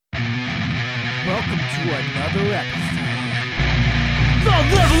welcome to another episode. The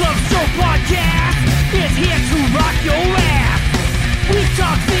Level Up Show podcast is here to rock your ass. We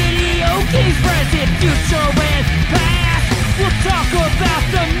talk video games, present, future, and past. We'll talk about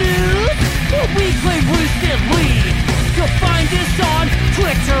the news, what we play recently. You'll find us on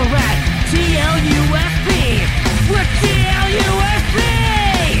Twitter at TLUFB. We're TLUFB!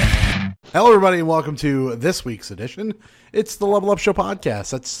 Hello, everybody, and welcome to this week's edition. It's the Level Up Show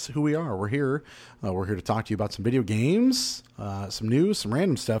podcast. That's who we are. We're here. We're here to talk to you about some video games, some news, some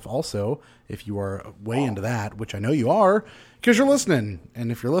random stuff. Also, if you are way into that, which I know you are, because you're listening.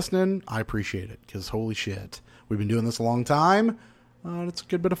 And if you're listening, I appreciate it, because holy shit, we've been doing this a long time. It's a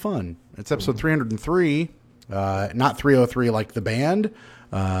good bit of fun. It's episode 303, not 303 like the band.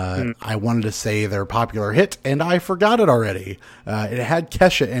 I wanted to say their popular hit, and I forgot it already. It had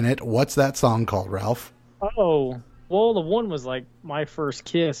Kesha in it. What's that song called, Ralph? Oh, well, the one was like My First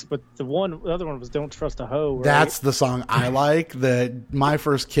Kiss, but the other one was Don't Trust a Hoe. Right? That's the song I like. The My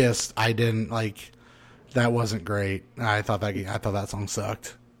First Kiss, I didn't like. That wasn't great. I thought that song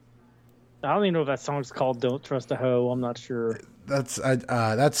sucked. I don't even know if that song's called Don't Trust a Hoe. I'm not sure. That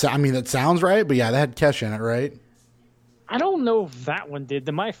sounds right, but yeah, that had Kesha in it, right? I don't know if that one did.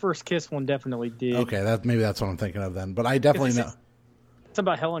 The My First Kiss one definitely did. Okay, maybe that's what I'm thinking of then. But I definitely know. It's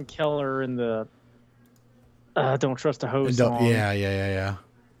about Helen Keller and the Don't Trust a Hoe song. Yeah.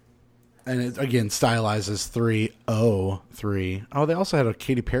 And it, again, stylizes 303. Oh, they also had a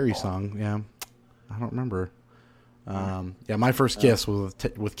Katy Perry song. Yeah. I don't remember. Yeah, My First Kiss was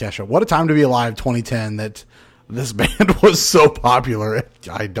with Kesha. What a time to be alive, 2010, that this band was so popular.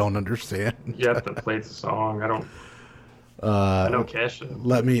 I don't understand. You have to play the song. I know Kesha.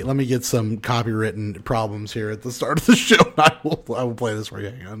 Let me get some copywritten problems here at the start of the show. I will play this for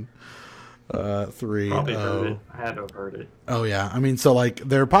you. Hang on. 3. Probably heard it. I had to have heard it. Oh yeah, I mean, so like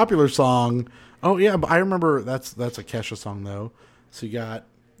their popular song. Oh yeah, but I remember that's a Kesha song though. So you got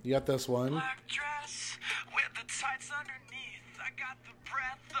this one. Black dress with the tights underneath. I got the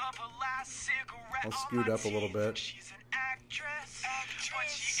breath of a last cigarette. I'll scoot up a little bit. She's an actress, but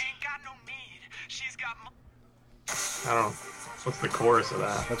she ain't got no need. She's got. I don't know. What's the chorus of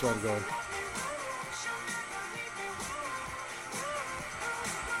that? That's where I'm going.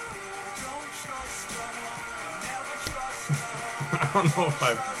 I don't know if I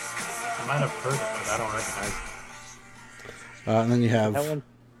might have heard it, but I don't recognize it. And then you have That one,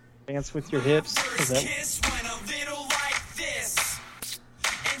 Dance with Your Hips. Is that...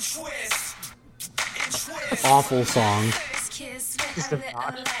 awful song. Just a,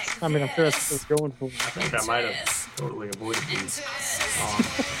 I mean, I'm sure that's what it's going for. I think I might have totally avoided these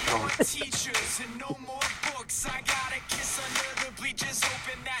songs.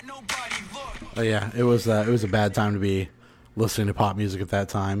 Oh yeah, it was a bad time to be listening to pop music at that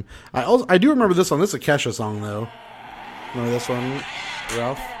time. I do remember this one. This is a Kesha song though. Remember this one,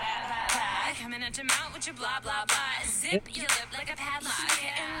 Ralph?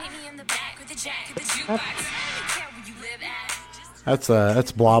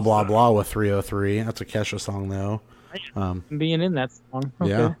 That's blah blah blah with 303. That's a Kesha song though. Being in that song.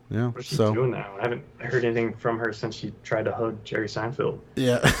 Okay. Yeah. What's she doing now? I haven't heard anything from her since she tried to hug Jerry Seinfeld.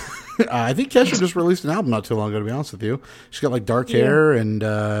 Yeah. I think Kesha just released an album not too long ago, to be honest with you. She's got like dark hair, and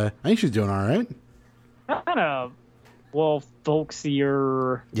I think she's doing all right. Kind of,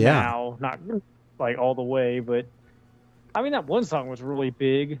 folksier now. Not like all the way, but I mean, that one song was really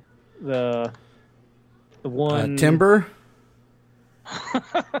big. The one... Timber?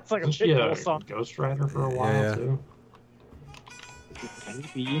 It's like Wasn't a big she old song. Ghost Rider for a while, too?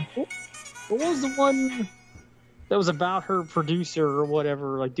 Maybe. What was the one that was about her producer or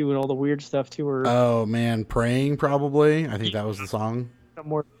whatever, like doing all the weird stuff to her? Oh man, Praying probably. I think that was the song.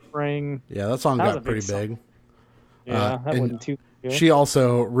 More Praying. Yeah, that song got pretty big. Yeah, that wasn't too good. She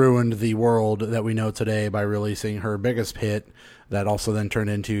also ruined the world that we know today by releasing her biggest hit that also then turned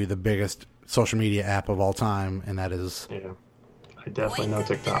into the biggest social media app of all time, and that is... Yeah, I definitely know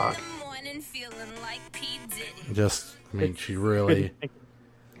TikTok. She really...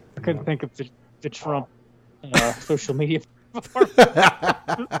 I couldn't think of the Trump social media.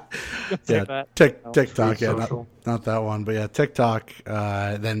 Yeah, TikTok, yeah, not that one, but yeah, TikTok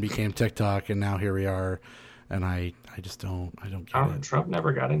then became TikTok, and now here we are, and I just don't get it. Trump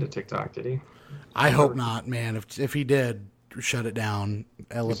never got into TikTok, did he? I hope not, man. If he did, shut it down.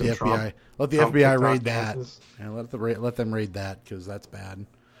 Let the FBI FBI raid that. Yeah, let them raid that, because that's bad.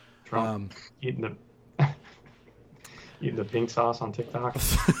 Trump eating the pink sauce on TikTok.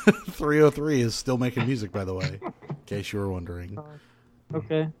 303 is still making music, by the way, in case you were wondering.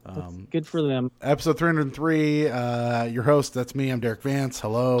 Okay, good for them. Episode 303. Your host, that's me. I'm Derrick Vance.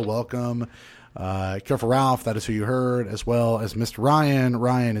 Hello, welcome. Careful Ralph, that is who you heard, as well as Mr. Ryan.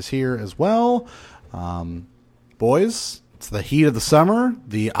 Ryan is here as well. Boys, it's the heat of the summer.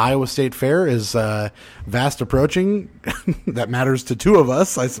 The Iowa State Fair is fast approaching. That matters to two of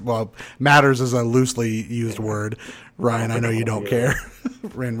us. Well, matters is a loosely used word. Ryan, I know you don't care.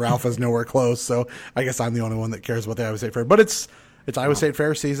 And Ralph is nowhere close, so I guess I'm the only one that cares about the Iowa State Fair. But it's Iowa State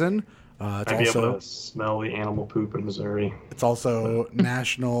Fair season. It's I'd be also able to smell the animal poop in Missouri. it's also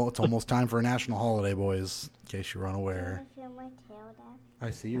national. It's almost time for a national holiday, boys. In case you're unaware. I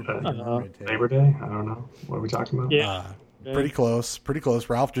see your Labor Day? I don't know. What are we talking about? Yeah. Pretty close.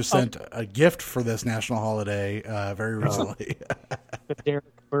 Ralph just sent a gift for this national holiday very recently. The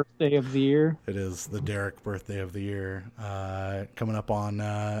Derrick birthday of the year. It is the Derrick birthday of the year. Coming up on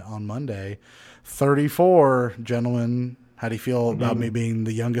Monday. 34, gentlemen. How do you feel about me being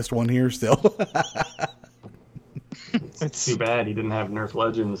the youngest one here still? It's too bad he didn't have Nerf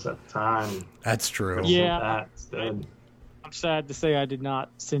Legends at the time. That's true. Yeah. That instead. I'm sad to say I did not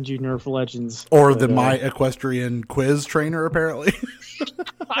send you Nerf Legends. Or but, my equestrian quiz trainer, apparently.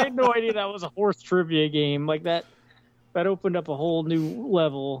 I had no idea that was a horse trivia game. Like that opened up a whole new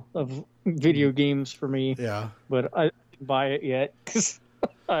level of video games for me. Yeah. But I didn't buy it yet because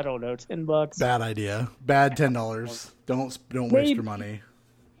I don't know, $10. Bad idea. Bad $10. Don't waste your money.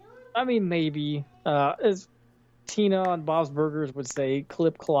 I mean, maybe. As Tina on Bob's Burgers would say,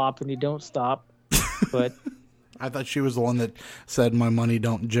 clip clop and you don't stop. But I thought she was the one that said my money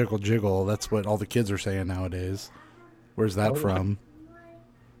don't jiggle jiggle. That's what all the kids are saying nowadays. Where's that from?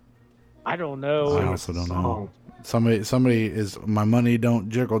 I don't know. I also don't know. Somebody is my money don't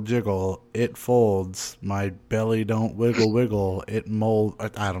jiggle jiggle, it folds. My belly don't wiggle wiggle, it mold.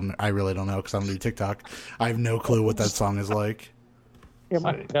 I really don't know because I don't do TikTok. I have no clue what that song is like. Yeah,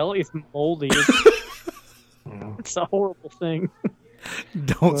 my belly's moldy. It's a horrible thing.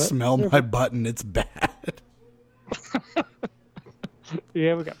 Don't smell my button, it's bad.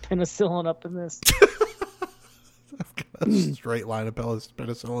 Yeah, we got penicillin up in this. I've got a straight line of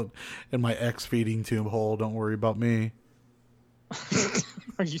penicillin in my X feeding tube hole. Don't worry about me.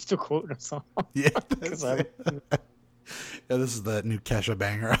 Are you still quoting a song? Yeah, that's it. Yeah, this is the new Kesha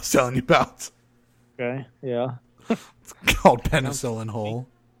banger I was telling you about. Okay, yeah. It's called Penicillin Hole.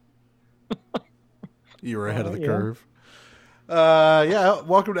 You were ahead of the curve. Yeah,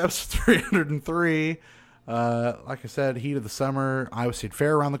 welcome to episode 303. Like I said, heat of the summer, Iowa State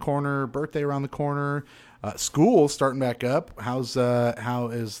Fair around the corner, birthday around the corner, school starting back up. How is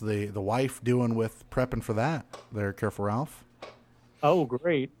the wife doing with prepping for that? There, Careful Ralph. Oh,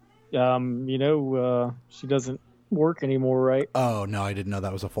 great. She doesn't work anymore, right? Oh no, I didn't know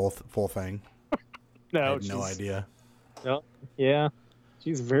that was a full thing. No, I had no idea. No, yeah,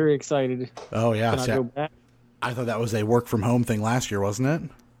 she's very excited. Oh yeah, Can I go back? I thought that was a work from home thing last year, wasn't it?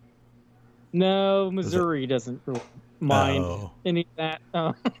 No, Missouri doesn't really mind any of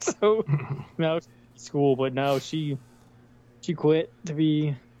that. So no, school, but no, she quit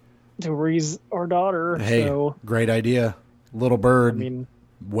to raise our daughter. Hey, so, great idea. Little bird. I mean,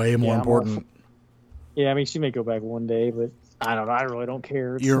 way more important. Yeah, I mean, she may go back one day, but I don't know. I really don't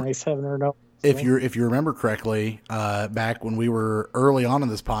care. It's nice having her know. If you remember correctly, back when we were early on in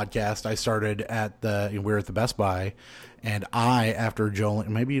this podcast, I started we were at the Best Buy, and after Jolene,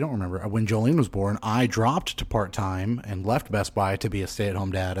 maybe you don't remember, when Jolene was born, I dropped to part-time and left Best Buy to be a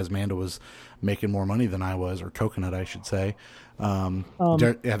stay-at-home dad as Amanda was making more money than I was, or Coconut, I should say. There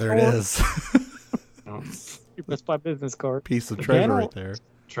it is. Your Best Buy business card. Piece of treasure right there.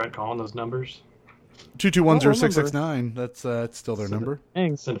 Try calling those numbers. 2210669. That's it's still their number.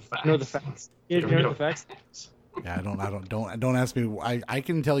 Send a fax. Know the facts. Yeah, you know the facts. Yeah, don't ask me. I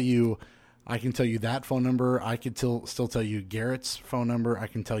can tell you that phone number. I could still tell you Garrett's phone number. I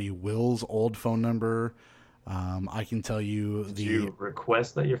can tell you Will's old phone number. I can tell you Did you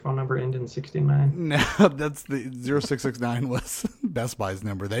request that your phone number end in 69? No, that's the 0669 was Best Buy's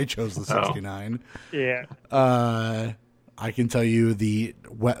number. They chose the 69. Yeah. I can tell you the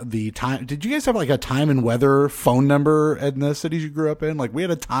time. Did you guys have like a time and weather phone number in the cities you grew up in? Like we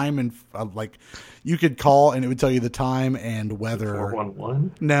had a time and like you could call and it would tell you the time and weather.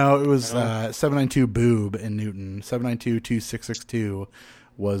 411? No, it was 792 Boob in Newton. 792-2662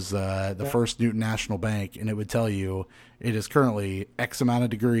 was the First Newton National Bank, and it would tell you it is currently X amount of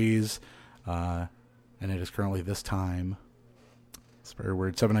degrees, and it is currently this time. It's very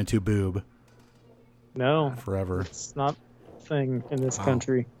weird. 792 Boob. No. Forever. It's not a thing in this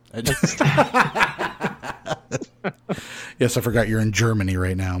country. Yes, I forgot you're in Germany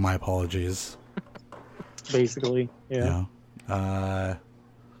right now. My apologies. Basically, yeah.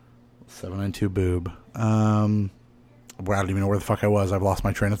 792 Boob. I don't even know where the fuck I was. I've lost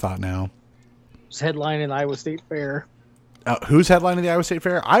my train of thought now. It's headlining the Iowa State Fair. Who's headlining the Iowa State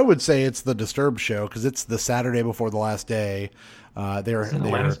Fair? I would say it's the Disturbed show because it's the Saturday before the last day. Isn't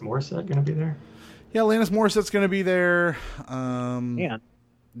Alanis Morissette going to be there? Yeah, Alanis Morissette's going to be there. Man.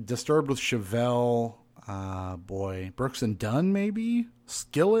 Disturbed with Chevelle. Brooks and Dunn maybe.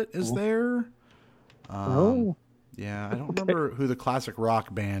 Skillet is there. Yeah, I don't remember who the classic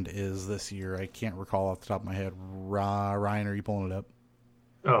rock band is this year. I can't recall off the top of my head. Ryan, are you pulling it up?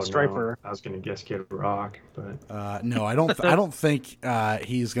 Oh, Striper. No, I was going to guess Kid Rock, but no, I don't think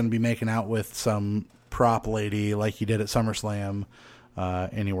he's going to be making out with some prop lady like he did at SummerSlam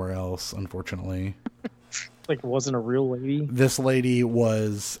anywhere else, unfortunately. Like, wasn't a real lady? This lady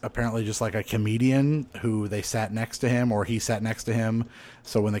was apparently just like a comedian who they sat next to him, or he sat next to him.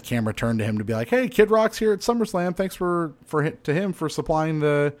 So when the camera turned to him to be like, "Hey, Kid Rock's here at SummerSlam. Thanks to him for supplying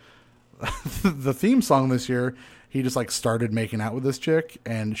the the theme song this year," he just like started making out with this chick,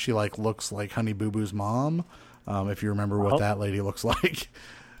 and she like looks like Honey Boo Boo's mom. If you remember what that lady looks like.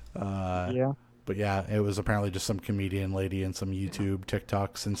 Yeah. But yeah, it was apparently just some comedian lady and some YouTube,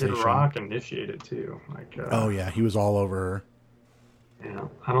 TikTok sensation. Kid Rock initiated too. Oh yeah, he was all over her. Yeah,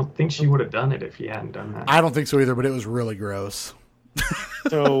 I don't think she would have done it if he hadn't done that. I don't think so either, but it was really gross.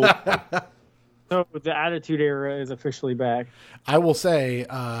 So the Attitude Era is officially back. I will say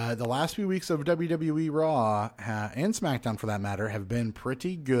the last few weeks of WWE Raw and SmackDown, for that matter, have been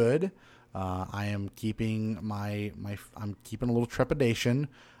pretty good. I am keeping I'm keeping a little trepidation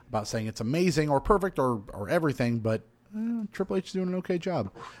about saying it's amazing or perfect or everything, but Triple H is doing an okay job.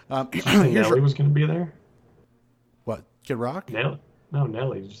 Nelly was going to be there? What, Kid Rock? No,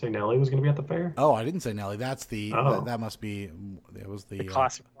 Nelly. Did you say Nelly was going to be at the fair? Oh, I didn't say Nelly. That's the that must be the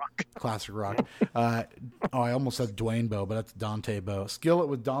classic rock. Classic rock. I almost said Dwayne Bowe, but that's Dante Bowe. Skillet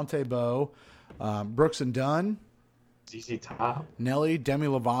with Dante Bowe, Brooks and Dunn, ZZ Top, Nelly, Demi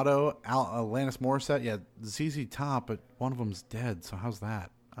Lovato, Alanis Morissette. Yeah, ZZ Top, but one of them's dead. So how's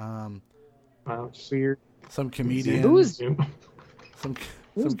that? Weird. Some comedian. Who's some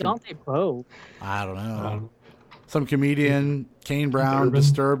Dante Bowe? I don't know. Some comedian, Kane Brown, Urban.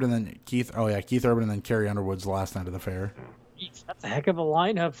 Disturbed, and then Keith Urban, and then Carrie Underwood's the last night of the fair. That's a heck of a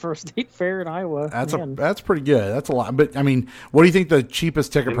lineup for a state fair in Iowa. That's pretty good. That's a lot. But I mean, what do you think the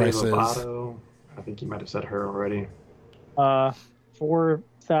cheapest ticket Demi price Lovato, I think you might have said her already. $4,000.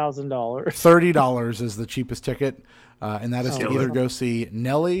 $30 is the cheapest ticket, and that is to either go see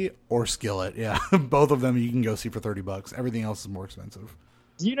Nelly or Skillet. Yeah, both of them you can go see for $30. Everything else is more expensive.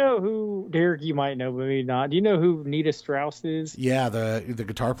 Do you know who, Derrick, you might know, but maybe not. Do you know who Nita Strauss is? Yeah, the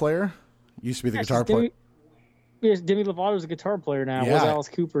guitar player. Used to be the guitar player. Yes, Demi Lovato's a guitar player now. Yeah. Was Alice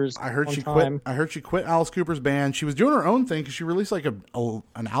Cooper's I heard she time. quit. I heard she quit Alice Cooper's band. She was doing her own thing because she released like an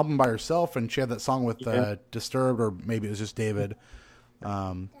album by herself, and she had that song with Disturbed, or maybe it was just David.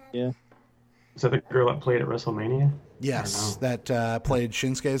 Yeah. Is that the girl that played at WrestleMania? Yes, that played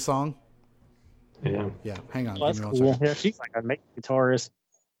Shinsuke's song. Yeah. Yeah, hang on. Well, that's give me 1 cool. second. Yeah, she's like a main guitarist.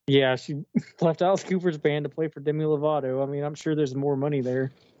 Yeah, she left Alice Cooper's band to play for Demi Lovato. I mean, I'm sure there's more money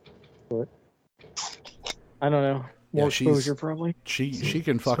there, but I don't know. More exposure, probably. She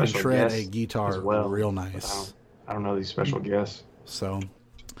can fucking shred a guitar real nice. I don't know these special guests. So,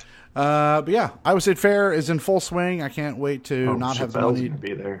 but yeah, Iowa State Fair is in full swing. I can't wait to not have the money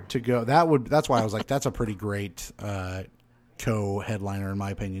be there to go. That's why I was like, that's a pretty great co-headliner in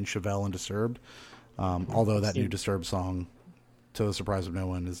my opinion. Chevelle and Disturbed. Although that new Disturbed song, to the surprise of no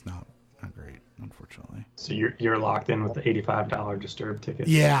one, is not great, unfortunately. So you're locked in with the $85 Disturbed ticket.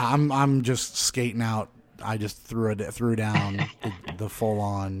 Yeah, I'm just skating out. I just threw down the full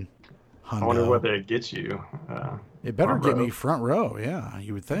on. I wonder whether it gets you. It better get me front row. Yeah,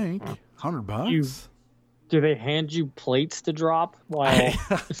 you would think. $100. Do they hand you plates to drop while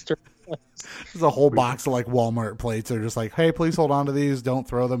There's a whole box of like Walmart plates. They're just like, hey, please hold on to these. Don't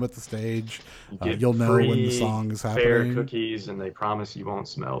throw them at the stage. You'll know when the song is happening. Fair cookies, and they promise you won't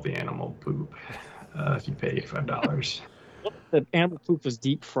smell the animal poop if you pay $85. The animal poop was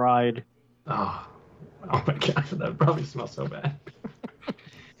deep fried. Oh my god, that probably smells so bad.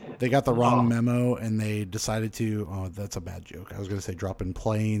 They got the wrong memo, and they decided to. Oh, that's a bad joke. I was going to say drop in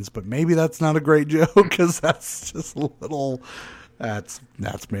planes, but maybe that's not a great joke because that's just a little. That's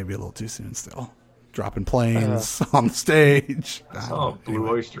maybe a little too soon still. Dropping planes on the stage. I saw Blue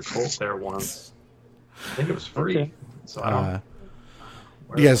Oyster Cult there once. I think it was free. Okay. So I don't.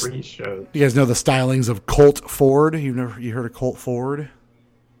 You guys know the stylings of Colt Ford? You heard of Colt Ford?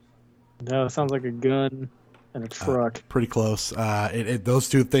 No, it sounds like a gun and a truck. Pretty close. Those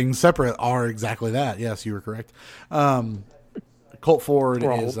two things separate are exactly that. Yes, you were correct. Colt Ford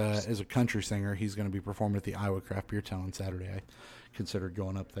is a country singer. He's going to be performing at the Iowa Craft Beer Town on Saturday. I considered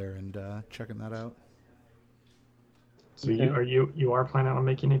going up there and checking that out. So you are planning on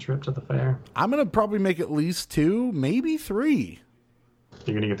making a trip to the fair? I'm gonna probably make at least 2, maybe 3.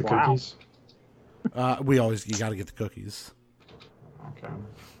 You're gonna get the cookies? You got to get the cookies. Okay.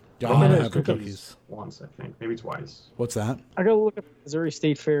 Gotta have the cookies. Once, I think, maybe twice. What's that? I gotta look at the Missouri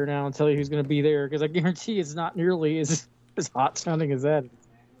State Fair now and tell you who's gonna be there, because I guarantee it's not nearly as hot sounding as that.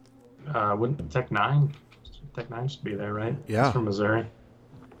 Wouldn't Tech 9 should be there, right? Yeah. It's from Missouri.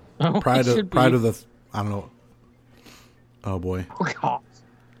 Prior to the, I don't know. Oh boy. Oh God.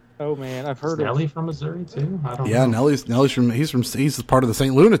 Oh man, I've heard Nelly from Missouri too. I don't know. Yeah, Nelly's he's part of the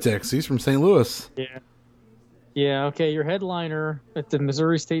St. Lunatics. He's from St. Louis. Yeah. Yeah. Okay, your headliner at the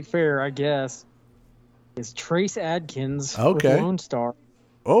Missouri State Fair, I guess, is Trace Adkins. Okay. With Lone Star.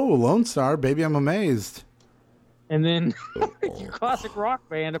 Oh, Lone Star, baby, I'm amazed. And then your classic rock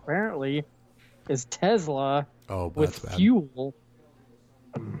band apparently is Tesla. Oh, with that's bad. Fuel.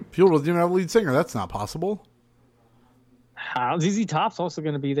 Fuel doesn't have a lead singer. That's not possible. ZZ Top's also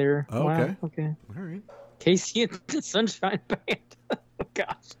going to be there. Oh, wow. okay. Okay. All right. Casey and the Sunshine Band. Oh,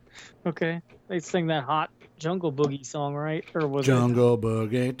 gosh. Okay. They sing that hot Jungle Boogie song, right? Or was Jungle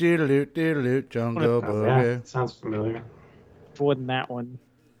Boogie, diddle-doot, diddle-doot, Jungle Boogie. Yeah, sounds familiar. it wasn't that one?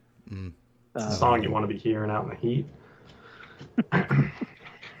 It's a song you want to be hearing out in the heat.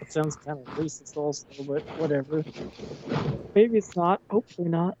 It sounds kind of racist also, but whatever. Maybe it's not. Hopefully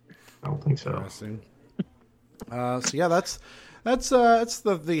not. I don't think so. Interesting. So yeah, that's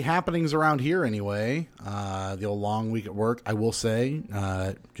the happenings around here anyway. The old long week at work. I will say,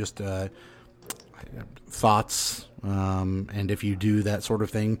 just thoughts, and if you do that sort of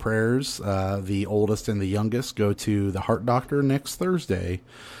thing, prayers. The oldest and the youngest go to the heart doctor next Thursday.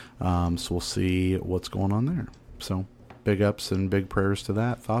 So we'll see what's going on there. So big ups and big prayers to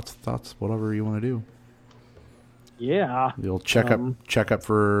that. Thoughts, whatever you want to do. Yeah. You'll check up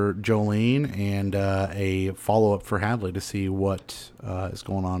for Jolene and a follow up for Hadley to see what is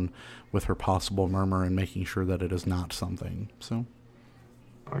going on with her possible murmur and making sure that it is not something. So.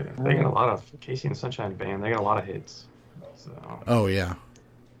 Oh yeah, they got a lot of Casey and the Sunshine Band. They got a lot of hits. So. Oh yeah.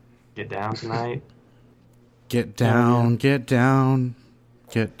 Get down tonight. Get down, get down,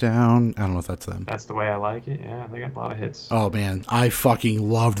 get down. I don't know if that's them. That's the way I like it. Yeah, they got a lot of hits. Oh man, I fucking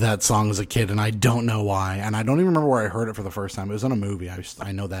loved that song as a kid, and I don't know why, and I don't even remember where I heard it for the first time. It was on a movie.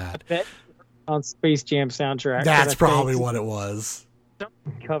 I know that. I bet on Space Jam soundtrack. That's probably what it was.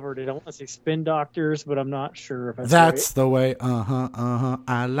 Covered it. I want to say Spin Doctors, but I'm not sure if that's right. the way.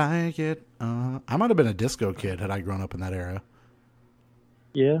 I like it. I might have been a disco kid had I grown up in that era.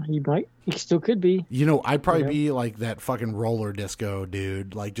 Yeah, you might. You still could be. You know, I'd probably be like that fucking roller disco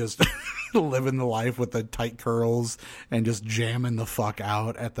dude, like just living the life with the tight curls and just jamming the fuck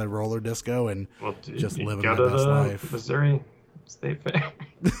out at the roller disco and just living my best life. Missouri State Fair.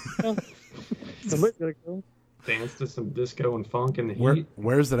 Somebody's gotta go. Dance to some disco and funk in the heat.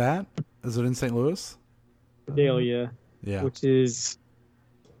 Where's it at? Is it in St. Louis? Sedalia. Yeah. Which is,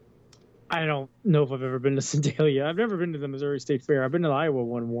 I don't know if I've ever been to Sedalia. I've never been to the Missouri State Fair. I've been to the Iowa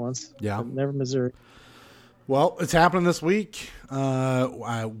one once. Yeah. But never Missouri. Well, it's happening this week.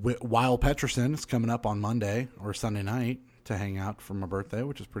 Weil Peterson is coming up on Monday or Sunday night to hang out for my birthday,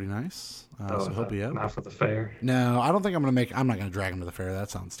 which is pretty nice. So he'll be up. Not for the fair. No, I don't think I'm going to I'm not going to drag him to the fair.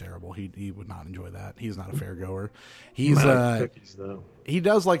 That sounds terrible. He would not enjoy that. He's not a fair goer. He's cookies though. He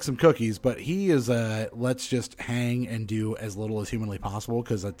does like some cookies, but he is let's just hang and do as little as humanly possible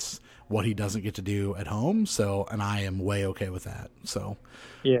because that's what he doesn't get to do at home. So, and I am way okay with that. So,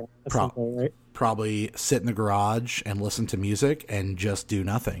 yeah, that's right. Probably sit in the garage and listen to music and just do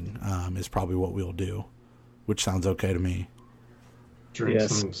nothing is probably what we'll do, which sounds okay to me. Drink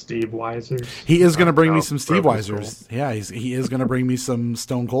some Steve Weisers. He is going to bring me some Steve Weisers. Yeah, he is going to bring me some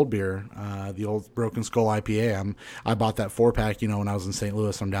Stone Cold beer, the old Broken Skull IPA. I bought that 4-pack, when I was in St.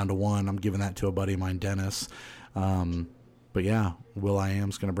 Louis. I'm down to one. I'm giving that to a buddy of mine, Dennis. But yeah, Will I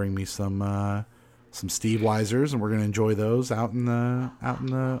Am's going to bring me some Steve Weisers, and we're going to enjoy those out in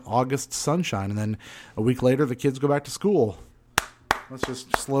the August sunshine. And then a week later, the kids go back to school. Let's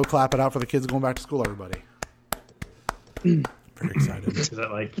just slow clap it out for the kids going back to school, everybody. Very excited. Is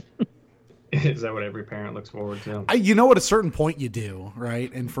that what every parent looks forward to? At a certain point you do,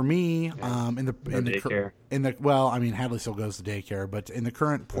 right? And for me, in the daycare. Hadley still goes to daycare, but in the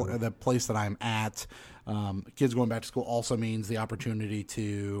current the place that I'm at, kids going back to school also means the opportunity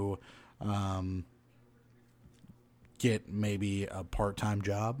to get maybe a part-time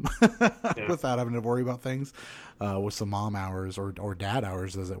job without having to worry about things with some mom hours or dad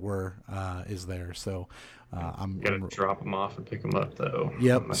hours, as it were, is there. So I'm gotta drop them off and pick them up though.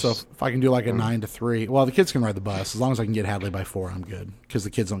 Yep. So if I can do like a 9 to 3, well, the kids can ride the bus as long as I can get Hadley by 4. I'm good because the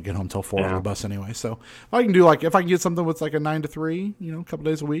kids don't get home till 4 on the bus anyway. So if I can get something with like a 9 to 3, a couple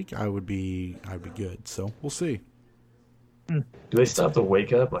days a week, I'd be good. So we'll see. Do they still have to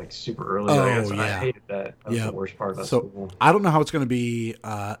wake up like super early? Oh, I hated that. That's the worst part about school. I don't know how it's going to be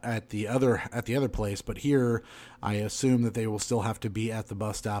at the other place, but here I assume that they will still have to be at the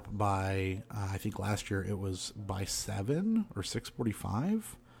bus stop by I think last year it was by 7 or 6:45,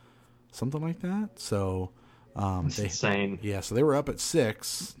 something like that. So that's insane. Yeah, so they were up at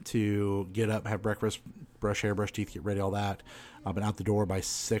 6 to get up, have breakfast, brush hair, brush teeth, get ready, all that. But out the door by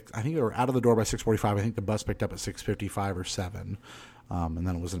 6. I think they were out of the door by 6:45. I think the bus picked up at 6:55 or 7, and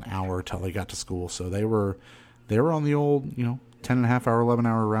then it was an hour till they got to school. So they were on the old 10.5 hour, 11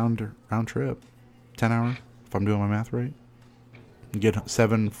 hour round trip, 10 hour if I'm doing my math right. You get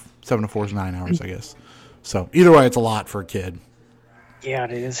 7 to 4 is 9 hours, I guess. So either way, it's a lot for a kid. Yeah,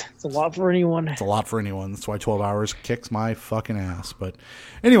 it is. It's a lot for anyone. It's a lot for anyone. That's why 12 hours kicks my fucking ass. But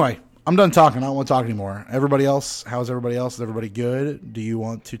anyway. I'm done talking. I don't want to talk anymore. Everybody else, how's everybody else? Is everybody good? Do you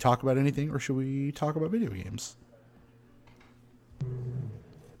want to talk about anything, or should we talk about video games? I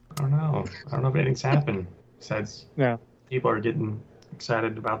don't know. I don't know if anything's happened besides people are getting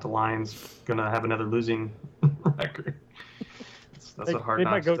excited about the Lions going to have another losing record. That's what Hard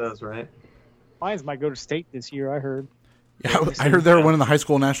Knocks does, right? Lions might go to state this year, I heard. Yeah, I heard they were winning the high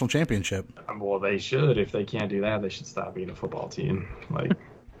school national championship. Well, they should. If they can't do that, they should stop being a football team.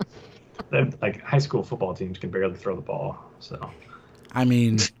 Like high school football teams can barely throw the ball. So, I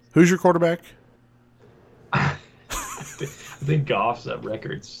mean, who's your quarterback? I think Goff set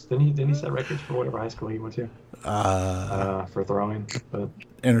records. Didn't he set records for whatever high school he went to? For throwing, but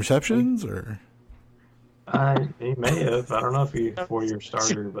interceptions or? He may have. I don't know if he 4-year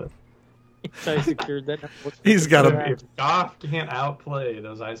starter, but he's got a. If Goff can't outplay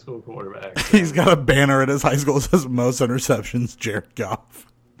those high school quarterbacks, he's got a banner at his high school that says most interceptions, Jared Goff.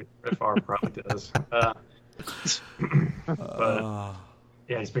 Far probably does. But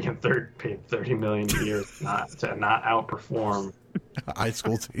yeah, he's being paid $30 million a year to not outperform high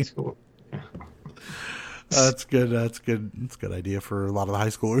school team. Yeah. That's good. That's good. That's a good idea for a lot of the high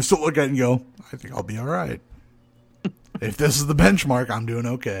schoolers to look at and go, I think I'll be all right. If this is the benchmark, I'm doing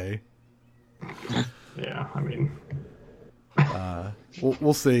okay. Yeah, I mean,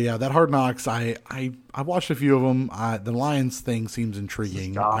 we'll see. Yeah, that Hard Knocks. I watched a few of them. The Lions thing seems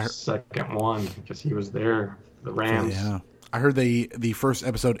intriguing. Goff's second one because he was there. The Rams. Yeah, I heard the first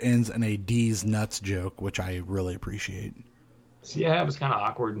episode ends in a D's nuts joke, which I really appreciate. Yeah, it was kind of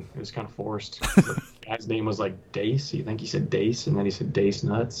awkward. It was kind of forced. The guy's name was like Dace. You think he said Dace, and then he said Dace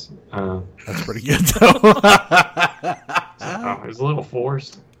nuts. That's pretty good though. It was a little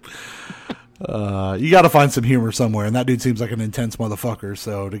forced. You got to find some humor somewhere, and that dude seems like an intense motherfucker.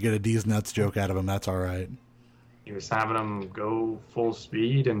 So to get a D's nuts joke out of him, that's all right. He was having them go full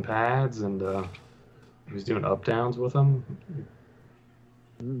speed in pads, and he was doing up downs with them.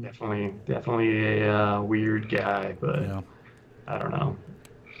 Definitely a weird guy, but yeah. I don't know.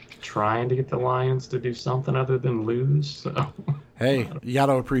 Trying to get the Lions to do something other than lose. So hey, you got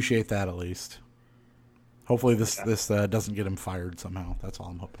to appreciate that at least. Hopefully this doesn't get him fired somehow. That's all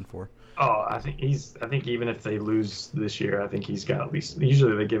I'm hoping for. Oh, I think even if they lose this year, I think he's got at least.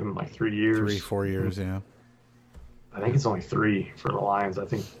 Usually they give him like 3 years. 3-4 years, yeah. I think it's only 3 for the Lions. I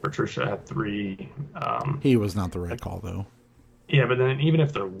think Patricia had 3. He was not the right call though. Yeah, but then even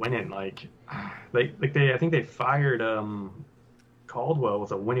if they're winning, I think they fired Caldwell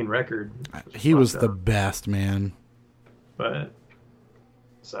with a winning record. He was the best, man. But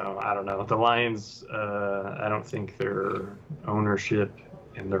so I don't know. The Lions, I don't think their ownership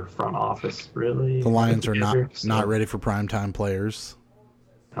and their front office really. The Lions are not ready for primetime players.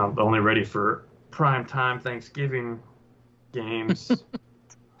 Only ready for primetime Thanksgiving games.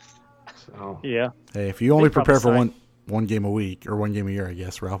 So yeah. Hey, if you only prepare for one game a week or one game a year, I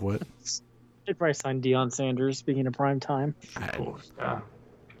guess, Ralph would. They'd probably sign Deion Sanders, speaking of prime time. Yeah.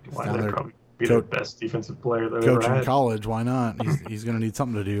 Why they'd probably be the best defensive player they've ever coaching had. College, why not? He's going to need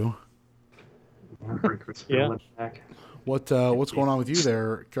something to do. Yeah. What's going on with you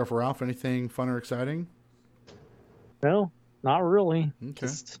there, Careful Ralph? Anything fun or exciting? No, not really. Okay.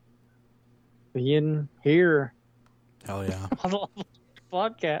 Just being here. Hell yeah. On the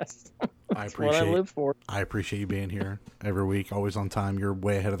podcast. That's what I live for. I appreciate you being here every week, always on time. You're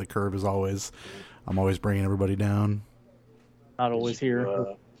way ahead of the curve as always. I'm always bringing everybody down. Not always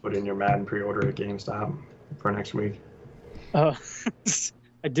here. Put in your Madden pre-order at GameStop for next week. I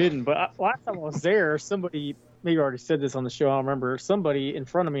didn't, but last time I was there, somebody maybe already said this on the show. I don't remember. Somebody in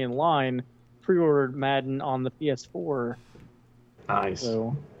front of me in line pre-ordered Madden on the PS4. Nice.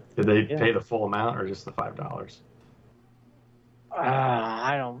 So, did they pay the full amount or just the $5?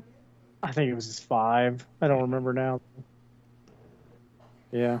 I think it was just $5. I don't remember now.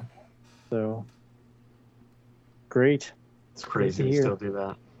 Yeah. So great. It's crazy to still do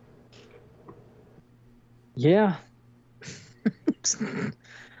that. Yeah.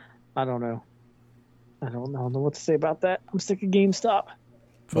 I don't know. I don't know what to say about that. I'm sick of GameStop.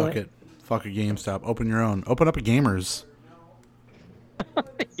 Fuck it. Fuck a GameStop. Open your own. Open up a Gamers.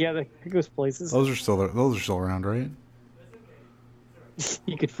 Yeah, they goes places. Those are still around, right?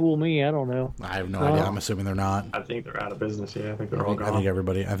 You could fool me. I don't know. I have no idea. I'm assuming they're not. I think they're out of business. Yeah, I think they're all gone.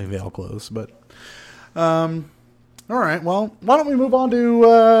 I think they all closed. But, all right. Well, why don't we move on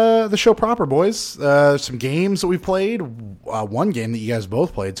to the show proper, boys? Some games that we've played. One game that you guys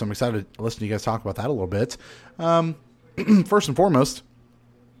both played, so I'm excited to listen to you guys talk about that a little bit. First and foremost,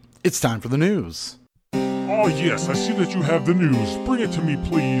 it's time for the news. Oh, yes, I see that you have the news. Bring it to me,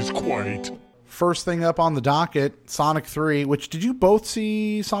 please, quite. First thing up on the docket, Sonic 3, which did you both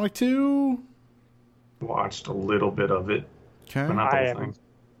see Sonic 2? Watched a little bit of it. Okay. But not the I whole thing.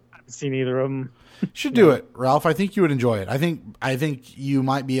 haven't seen either of them. Should do it, Ralph. I think you would enjoy it. I think you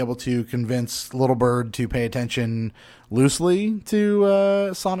might be able to convince Little Bird to pay attention loosely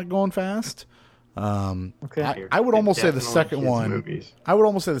to Sonic going fast. Okay. I would almost say the Definitely second kids' one. movies. I would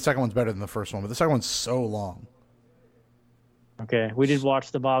almost say the second one's better than the first one, but the second one's so long. Okay, we did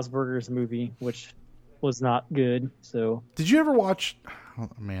watch the Bob's Burgers movie, which was not good. So Did you ever watch? Oh,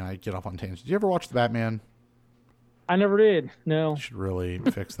 man, I get off on tangents. Did you ever watch the Batman? I never did. No. You should really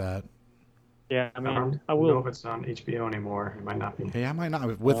fix that. Yeah, I man, don't I know will. if it's on HBO anymore. It might not be. Yeah, I might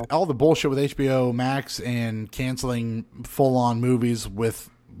not. With all the bullshit with HBO Max and canceling full-on movies with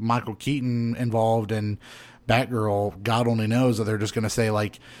Michael Keaton involved and Batgirl, God only knows that they're just going to say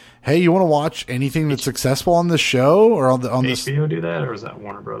like, "Hey, you want to watch anything that's successful on this show or on this?" HBO do that, or is that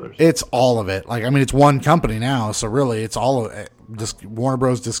Warner Brothers? It's all of it. Like, I mean, it's one company now, so really, it's all of it. Just Warner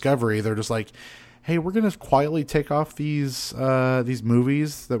Bros. Discovery. They're just like, hey, we're going to quietly take off these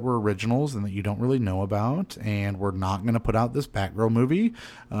movies that were originals and that you don't really know about, and we're not going to put out this Batgirl movie.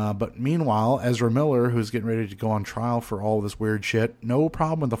 But meanwhile, Ezra Miller, who's getting ready to go on trial for all this weird shit, no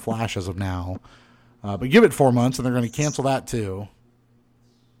problem with The Flash as of now. But give it 4 months, and they're going to cancel that too.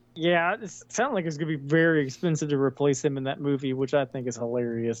 Yeah, it sounds like it's going to be very expensive to replace him in that movie, which I think is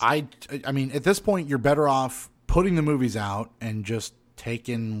hilarious. I mean, at this point, you're better off putting the movies out and just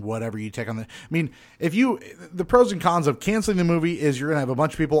taking whatever you take on the. I mean, the pros and cons of canceling the movie is you're going to have a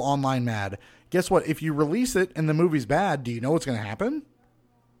bunch of people online mad. Guess what? If you release it and the movie's bad, do you know what's going to happen?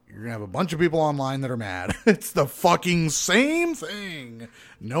 You're going to have a bunch of people online that are mad. It's the fucking same thing,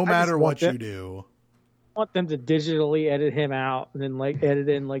 no matter what you do. I want them to digitally edit him out and then like edit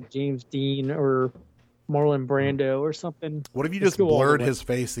in like James Dean or Marlon Brando or something. What if you just blurred his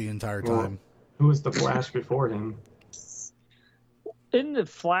face the entire time? Who was the Flash before him? Isn't the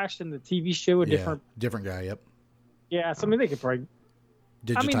Flash in the TV show different guy? Yep. Yeah, so I mean they could probably.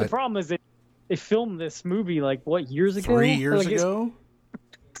 Digitize. I mean the problem is they filmed this movie like what years ago? 3 years ago.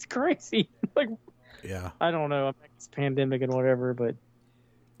 It's crazy. Like, yeah. I don't know. It's pandemic and whatever, but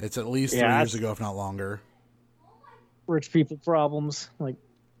it's at least 3 years ago, if not longer. Rich people problems, like,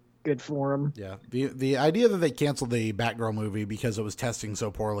 good for them. Yeah. The idea that they canceled the Batgirl movie because it was testing so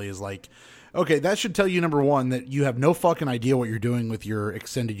poorly is like, okay, that should tell you, number one, that you have no fucking idea what you're doing with your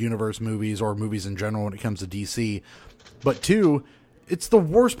extended universe movies or movies in general when it comes to DC. But two, it's the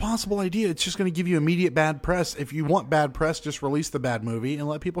worst possible idea. It's just going to give you immediate bad press. If you want bad press, just release the bad movie and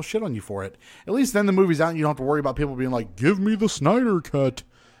let people shit on you for it. At least then the movie's out and you don't have to worry about people being like, give me the Snyder cut.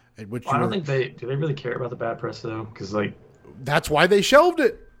 I don't think do they really care about the bad press though? Because like that's why they shelved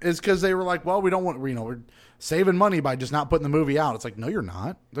it. Is because they were like, well, we don't want, we're saving money by just not putting the movie out. It's like, no, you're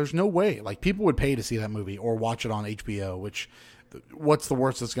not. There's no way. Like, people would pay to see that movie or watch it on HBO. Which, what's the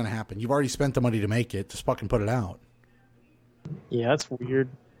worst that's going to happen? You've already spent the money to make it. Just fucking put it out. Yeah, that's weird.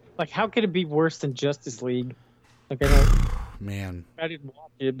 Like, how could it be worse than Justice League? Like, I don't. Man, I didn't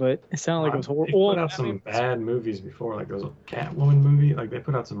watch it, but it sounded like it was horrible. They put out some bad movies before, like those Catwoman movie. Like they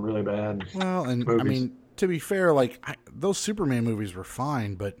put out some really bad. Well, and movies. I mean, to be fair, like those Superman movies were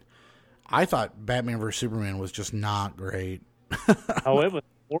fine, but I thought Batman vs Superman was just not great. Oh, it was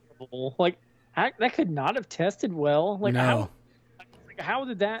horrible. Like that could not have tested well. Like no. How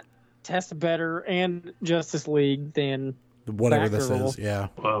did that test better and Justice League than whatever Batgirl? This is? Yeah.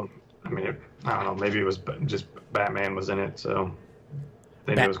 Well, I mean, I don't know. Maybe it was just Batman was in it, so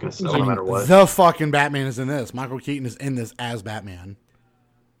they knew it was going to sell no matter what. The fucking Batman is in this. Michael Keaton is in this as Batman.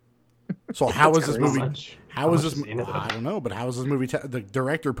 So how is this movie? How is this? I don't know, but how is this movie? The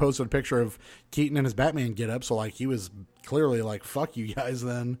director posted a picture of Keaton in his Batman getup, so like he was clearly like, "Fuck you guys."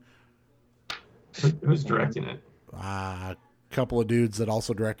 Then who's directing it? A couple of dudes that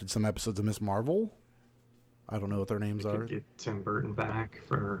also directed some episodes of Miss Marvel. I don't know what their names are. Get Tim Burton back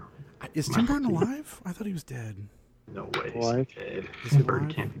for. Is Tim Burton alive? I thought he was dead. No way, he's dead. Is Tim Burton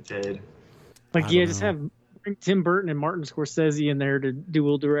can't be dead. Like, just have bring Tim Burton and Martin Scorsese in there to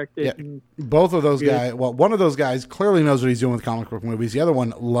dual direct it. Yeah, both of those guys. Well, one of those guys clearly knows what he's doing with comic book movies. The other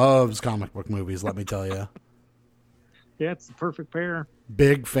one loves comic book movies. Let me tell you. Yeah, it's the perfect pair.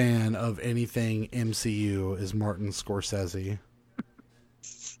 Big fan of anything MCU is Martin Scorsese.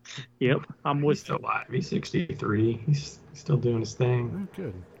 Yep, He's still alive. He's 63. He's still doing his thing.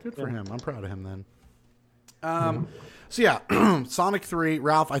 Oh, good for him. I'm proud of him then. So yeah, Sonic 3,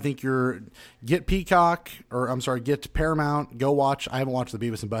 Ralph, I think get Peacock, get Paramount, go watch. I haven't watched the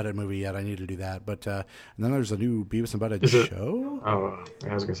Beavis and Butthead movie yet. I need to do that. But and then there's a new Beavis and Butthead show. Oh,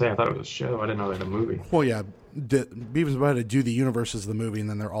 I was gonna say I thought it was a show. I didn't know they had a movie. Well, yeah, Beavis and Butthead do the universes of the movie, and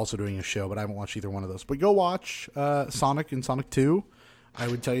then they're also doing a show. But I haven't watched either one of those. But go watch Sonic and Sonic 2. I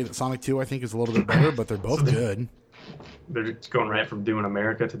would tell you that Sonic 2 I think is a little bit better, but they're both good. They're just going right from doing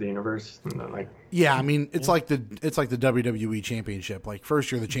America to the universe, and then like. Yeah, I mean it's like the WWE Championship. Like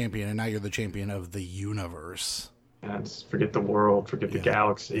first you're the champion, and now you're the champion of the universe. Yeah, just forget the world, forget the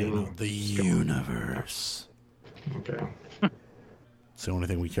galaxy. Yeah, no, the universe. Okay. It's the only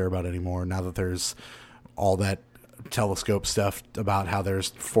thing we care about anymore. Now that there's all that telescope stuff about how there's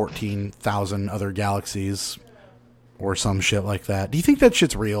 14,000 other galaxies. Or some shit like that. Do you think that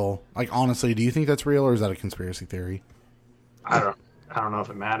shit's real? Like, honestly, do you think that's real, or is that a conspiracy theory? I don't know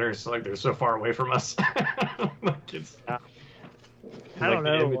if it matters. Like, they're so far away from us. Like, it's. I don't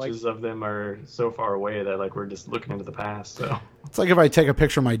know. The images of them are so far away that like we're just looking into the past. So it's like if I take a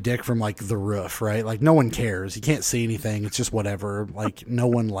picture of my dick from like the roof, right? Like, no one cares. You can't see anything. It's just whatever. Like, no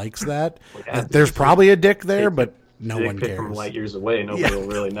one likes that. There's probably a dick there, but no one cares. From light years away, nobody will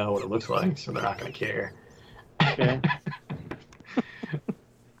really know what it looks like, so they're not going to care. Okay.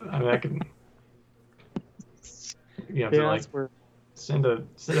 I mean, I can. You know, to like send a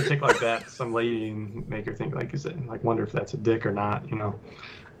pic like that to some lady and make her think like, is it like wonder if that's a dick or not? You know,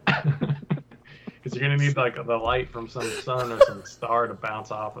 because you're gonna need like the light from some sun or some star to bounce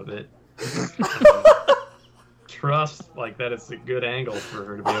off of it. Trust like that it's a good angle for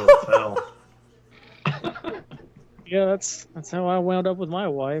her to be able to tell. Yeah, that's how I wound up with my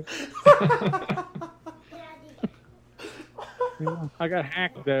wife. I got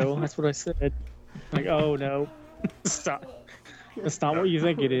hacked though. That's what I said. Like, oh no, stop. That's not what you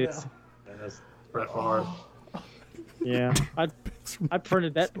think it is. Yeah, that's Brett Favre. Yeah, I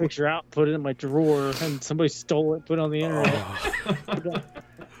printed that picture out, put it in my drawer, and somebody stole it, put it on the internet.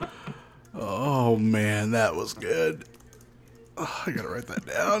 Oh man, that was good. Oh, I gotta write that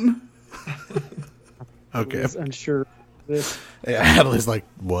down. Okay. I'm sure this. Yeah, Adelaide's like,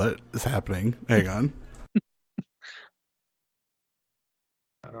 what is happening? Hang on.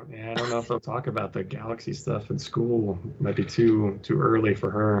 I don't know if they'll talk about the galaxy stuff in school. Might be too early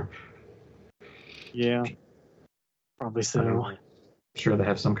for her. Yeah, probably so. I'm sure they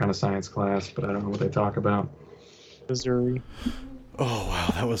have some kind of science class, but I don't know what they talk about. Missouri. Oh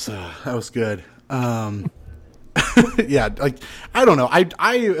wow, that was good. Yeah, like I don't know.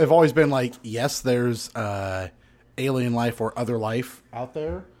 I have always been like, yes, there's alien life or other life out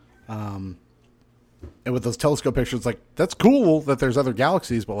there. And with those telescope pictures, like that's cool that there's other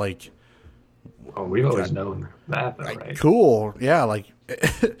galaxies, but like, oh, we've always known that, though, right? Cool, yeah. Like,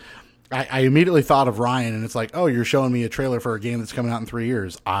 I immediately thought of Ryan, and it's like, oh, you're showing me a trailer for a game that's coming out in 3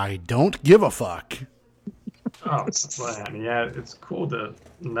 years. I don't give a fuck. Oh man, yeah, it's cool to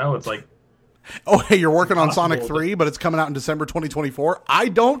know. It's like, oh, hey, you're working on Sonic 3, but it's coming out in December 2024. I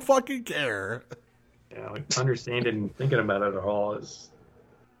don't fucking care. Yeah, like understanding and thinking about it all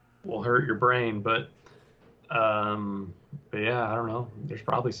will hurt your brain, but yeah, I don't know. There's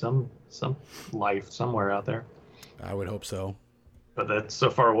probably some life somewhere out there. I would hope so. But that's so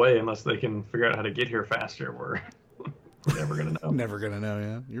far away. Unless they can figure out how to get here faster, we're never gonna know. Never gonna know.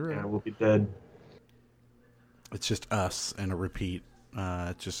 Yeah, you're right. Yeah, we'll be dead. It's just us and a repeat.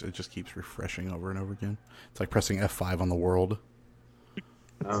 It just keeps refreshing over and over again. It's like pressing F5 on the world.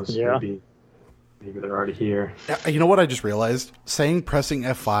 Yeah. Maybe they're already here. You know what I just realized? Saying pressing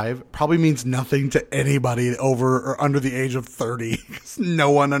F5 probably means nothing to anybody over or under the age of 30.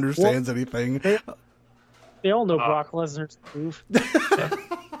 No one understands anything. They all know Brock Lesnar's move.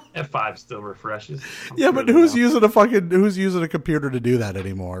 F5 still refreshes. Yeah, but who's using a computer to do that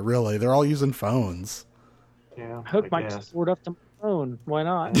anymore? Really? They're all using phones. Yeah. I hooked my keyboard up to my phone. Why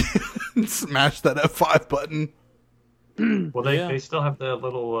not? Smash that F5 button. Well, they still have the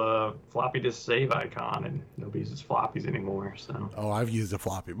little floppy disk save icon, and nobody uses floppies anymore. So. Oh, I've used a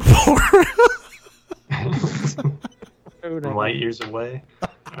floppy before. From light years away.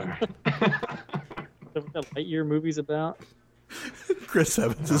 What the Lightyear movie's about? Chris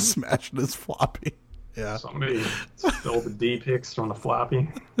Evans is smashing his floppy. Yeah. Somebody stole the D pics from the floppy.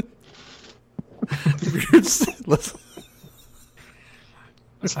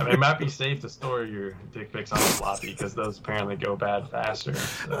 I mean, it might be safe to store your dick pics on a floppy because those apparently go bad faster.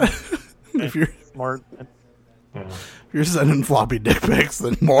 So. If you're smart, if you're sending floppy dick pics,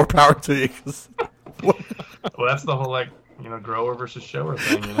 then more power to you. Well, that's the whole grower versus shower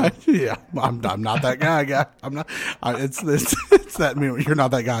thing. You know? Yeah, I'm not that guy. I'm not. It's that meme. You're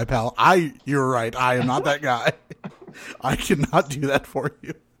not that guy, pal. You're right. I am not that guy. I cannot do that for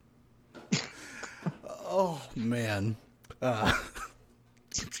you. Oh man.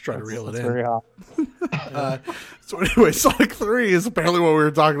 Let's try to reel it in. Very hot. So anyway, Sonic 3 is apparently what we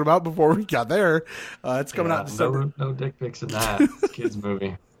were talking about before we got there. It's coming out December. No dick pics in that. It's a kids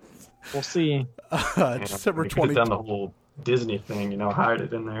movie. We'll see. December 20. Done the whole Disney thing, hide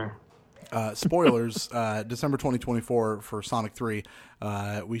it in there. Spoilers. December 2024 for Sonic 3.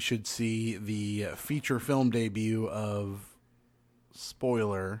 We should see the feature film debut of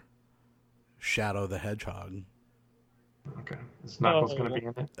spoiler Shadow the Hedgehog. Okay. Is Knuckles going to be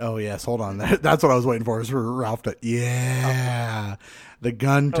in it? Oh, yes. Hold on. That's what I was waiting for, is for Ralph to... Yeah. The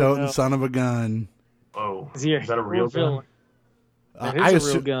gun-toting son of a gun. Oh. Is that a real villain? I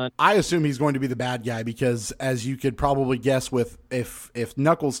assume he's going to be the bad guy because, as you could probably guess, with if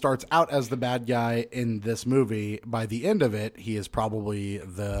Knuckles starts out as the bad guy in this movie, by the end of it, he is probably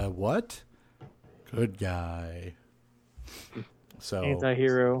the what? Good guy. So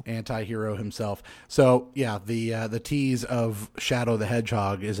anti-hero himself. So yeah, the tease of Shadow the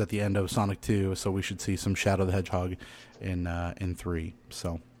Hedgehog is at the end of Sonic 2, so we should see some Shadow the Hedgehog in 3.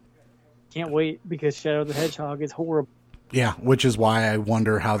 So can't wait because Shadow the Hedgehog is horrible. Yeah, which is why I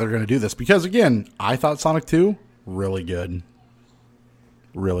wonder how they're going to do this. Because again, I thought Sonic 2 really good,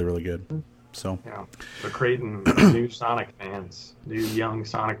 really really good. So yeah, they're creating new Sonic fans, new young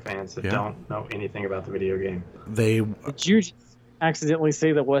Sonic fans that don't know anything about the video game. Did you accidentally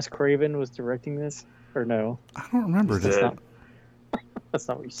say that Wes Craven was directing this, or no? I don't remember. That's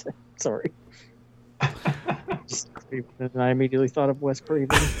not what you said. Sorry. And I immediately thought of Wes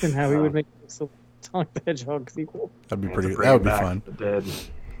Craven and how he would make the Sonic the Hedgehog sequel. That'd be pretty. That would be fun.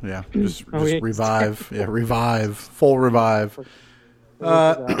 Yeah, just revive. Yeah, revive. Full revive.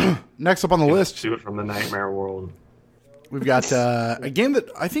 Next up on the list, do it from the nightmare world. We've got a game that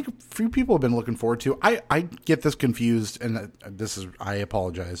I think a few people have been looking forward to. I get this confused, and I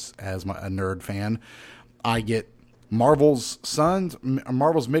apologize as a nerd fan. I get Marvel's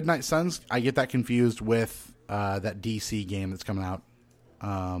Midnight Suns. I get that confused with that DC game that's coming out.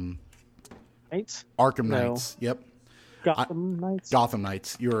 Knights? Arkham Knights. Yep. Gotham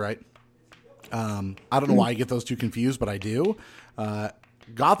Knights. You were right. I don't know why I get those two confused, but I do.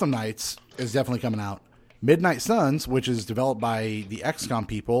 Gotham Knights is definitely coming out. Midnight Suns, which is developed by the XCOM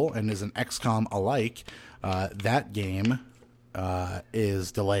people and is an XCOM alike, that game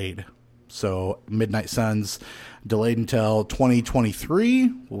is delayed. So Midnight Suns delayed until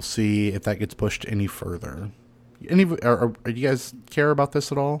 2023. We'll see if that gets pushed any further. Do you guys care about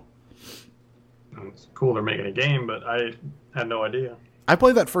this at all? It's cool they're making a game, but I had no idea. I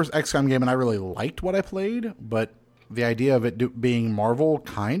played that first XCOM game and I really liked what I played, but the idea of it being Marvel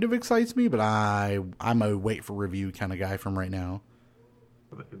kind of excites me, but I'm a wait for review kind of guy from right now.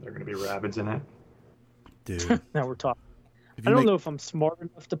 They're going to be rabbits in it. Dude. Now we're talking. I don't know if I'm smart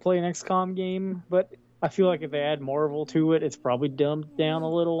enough to play an XCOM game, but I feel like if they add Marvel to it, it's probably dumbed down a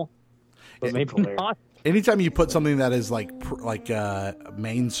little. But maybe not. Anytime you put something that is like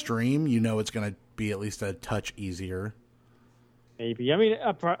mainstream, it's going to be at least a touch easier. Maybe. I mean,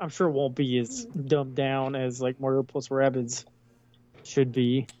 I'm sure it won't be as dumbed down as like Mario plus Rabbids should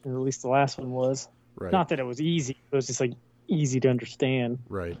be. Or at least the last one was. Right. Not that it was easy. It was just like easy to understand.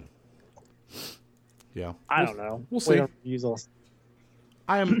 Right. Yeah. I don't know. We'll see.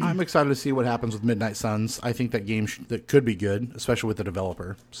 I'm excited to see what happens with Midnight Suns. I think that game that could be good, especially with the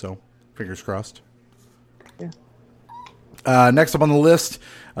developer. So, fingers crossed. Yeah. Next up on the list,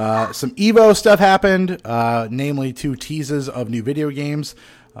 some Evo stuff happened, namely 2 teases of new video games,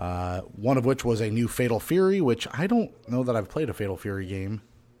 one of which was a new Fatal Fury, which I don't know that I've played a Fatal Fury game.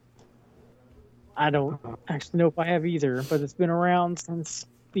 I don't actually know if I have either, but it's been around since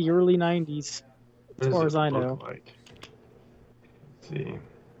the early 90s, as far as I know. Let's see.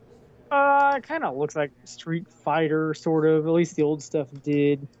 It kind of looks like Street Fighter, sort of. At least the old stuff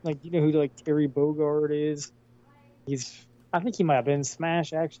did. Like, you know who like Terry Bogard is? I think he might have been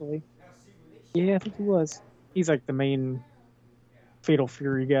Smash, actually. Yeah, I think he was. He's like the main Fatal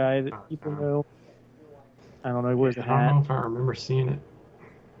Fury guy that people know. I don't know. He wears a hat. I don't know if I remember seeing it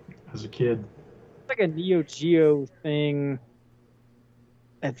as a kid. It's like a Neo Geo thing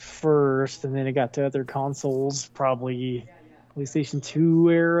at first, and then it got to other consoles, probably PlayStation 2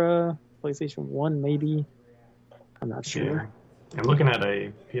 era, PlayStation 1 maybe. I'm not sure. Yeah. I'm looking at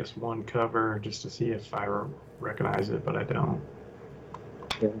a PS1 cover just to see if I recognize it, but I don't.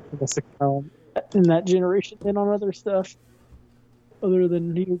 Yeah, I guess in that generation, then on other stuff other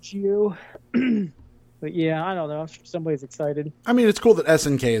than Neo Geo. But yeah, I don't know. I'm sure somebody's excited. I mean, it's cool that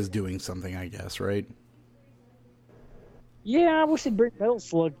SNK is doing something, I guess, right? Yeah, I wish they'd bring Metal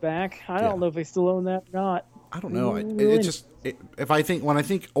Slug back. I don't know if they still own that or not. I don't know. It's just when I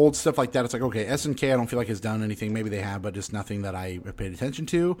think old stuff like that, it's like, okay, SNK I don't feel like has done anything. Maybe they have, but just nothing that I have paid attention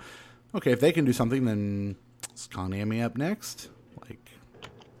to. Okay, if they can do something, then is Konami up next? Like,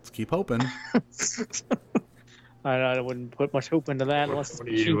 let's keep hoping. I wouldn't put much hope into that unless it's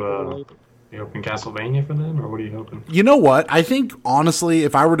cheap. You hoping Castlevania for them, or what are you hoping? You know what? I think, honestly,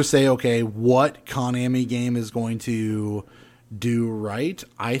 if I were to say, okay, what Konami game is going to do right,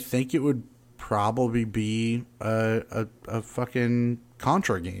 I think it would probably be a fucking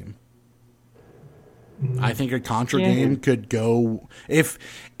Contra game. I think a Contra game could go... If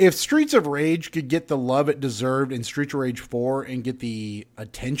Streets of Rage could get the love it deserved in Streets of Rage 4 and get the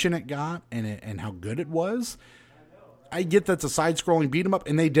attention it got and how good it was... I get that's a side-scrolling beat-em-up,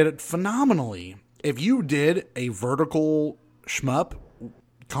 and they did it phenomenally. If you did a vertical shmup,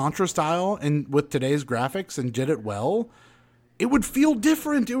 Contra style, and with today's graphics, and did it well, it would feel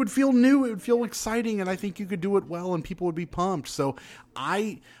different. It would feel new. It would feel exciting, and I think you could do it well, and people would be pumped. So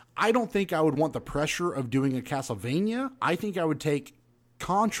I don't think I would want the pressure of doing a Castlevania. I think I would take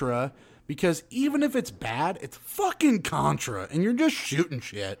Contra, because even if it's bad, it's fucking Contra, and you're just shooting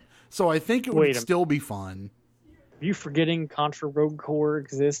shit. So I think it would still be fun. Are you forgetting Contra Rogue Core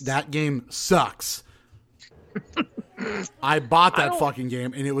exists? That game sucks. I bought that fucking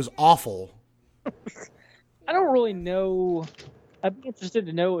game, and it was awful. I don't really know. I'd be interested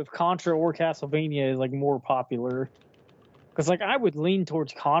to know if Contra or Castlevania is like more popular. Because like I would lean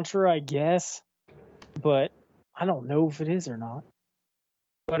towards Contra, I guess, but I don't know if it is or not.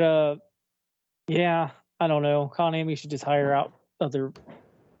 But yeah, I don't know. Konami should just hire out other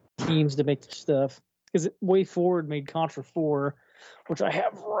teams to make their stuff. Because Way Forward made Contra 4, which I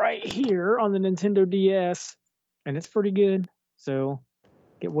have right here on the Nintendo DS, and it's pretty good. So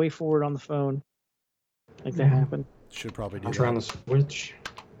get Way Forward on the phone. Make that happen. Should probably do Contra on the Switch.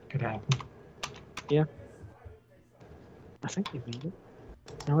 Could happen. Yeah. I think they made it.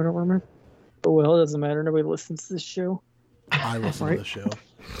 No, I don't remember. Oh, well, it doesn't matter. Nobody listens to this show. I listen to the show.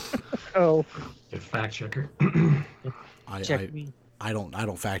 Oh. Good fact checker. Check me. I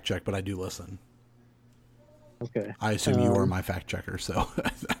don't fact check, but I do listen. Okay. I assume you are my fact checker, so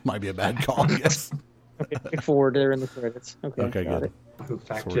that might be a bad call, I guess. Okay, forward there in the credits. Okay, got good. it. Who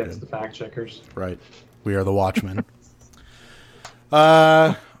fact checks the fact checkers? Right. We are the Watchmen.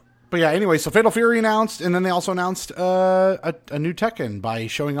 But yeah, anyway, so Fatal Fury announced, and then they also announced a new Tekken by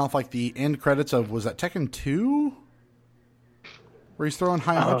showing off like the end credits of, was that Tekken 2? Where he's throwing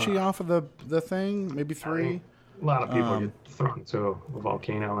Heihachi off of the thing? Maybe 3? A lot of people get thrown into a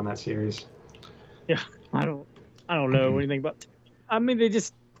volcano in that series. Yeah, I don't know anything about. I mean, they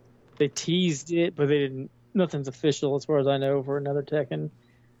teased it, but they didn't. Nothing's official as far as I know for another Tekken.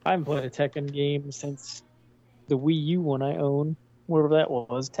 I haven't played a Tekken game since the Wii U one I own, whatever that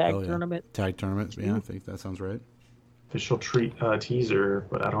was. Tag tournament. Tag tournament. Yeah, I think that sounds right. Official teaser,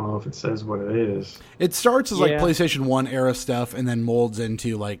 but I don't know if it says what it is. It starts as like PlayStation 1 era stuff, and then molds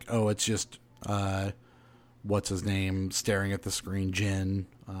into like, oh, it's just what's his name staring at the screen, Jin.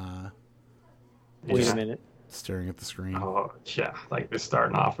 Wait a minute. Staring at the screen. Oh, yeah. Like they're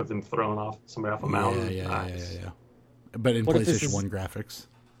starting off with him throwing off somebody off a mountain. Yeah. But in PlayStation 1 graphics.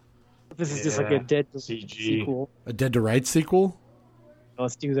 This is just like a Dead to CG sequel. A Dead to Rights sequel?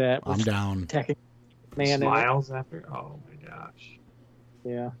 Let's do that. I'm down. Tekken Man. Smiles after? Oh my gosh.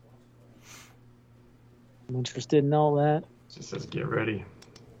 Yeah. I'm interested in all that. It just says get ready.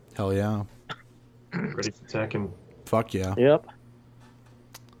 Hell yeah. Ready for Tekken. Fuck yeah. Yep.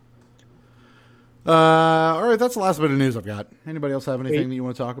 All right, that's the last bit of news I've got. Anybody else have anything that you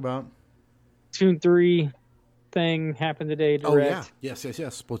want to talk about? Splatoon 3 thing happened today. Direct. Oh, yeah. Yes.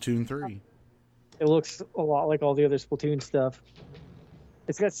 Splatoon 3. It looks a lot like all the other Splatoon stuff.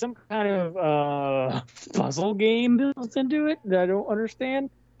 It's got some kind of puzzle game built into it that I don't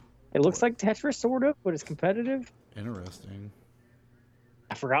understand. It looks like Tetris, sort of, but it's competitive. Interesting.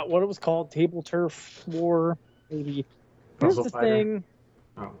 I forgot what it was called. Table Turf War, maybe. Here's Puzzle the Fighter? thing.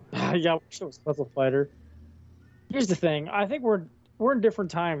 Oh. Yeah, I wish it was Puzzle Fighter. Here's the thing. I think we're in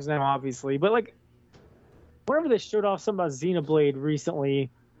different times now, obviously, but like, whenever they showed off something about Xenoblade recently,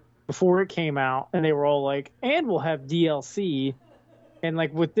 before it came out, and they were all like, "And we'll have DLC," and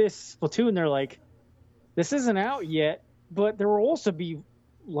like with this Splatoon, they're like, "This isn't out yet, but there will also be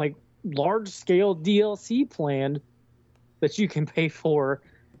like large scale DLC planned that you can pay for."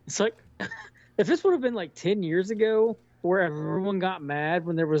 It's like, if this would have been like 10 years ago, where everyone got mad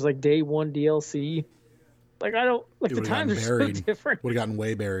when there was like day one DLC, like I don't like the times are so different. Would have gotten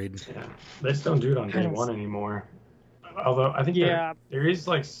way buried. Yeah, they just don't do it on day one anymore. Although I think there is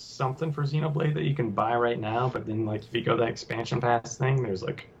like something for Xenoblade that you can buy right now, but then like if you go that expansion pass thing, there's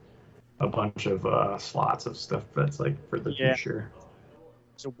like a bunch of slots of stuff that's like for the future.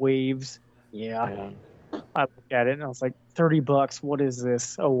 So waves. Yeah. I looked at it and I was like, $30. What is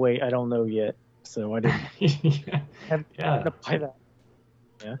this? Oh wait, I don't know yet. So I didn't have to buy that.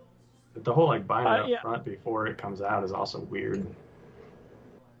 Yeah. The whole like buying it up front before it comes out is also weird.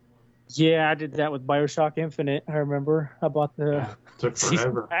 Yeah, I did that with BioShock Infinite. I remember I bought the took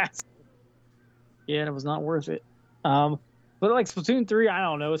forever. Yeah, and it was not worth it. But like Splatoon 3, I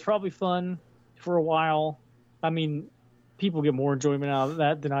don't know. It's probably fun for a while. I mean, people get more enjoyment out of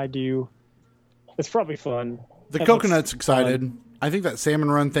that than I do. It's probably fun. The Coconut's excited. Fun. I think that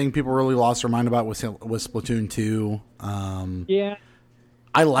Salmon Run thing people really lost their mind about with Splatoon 2. Yeah.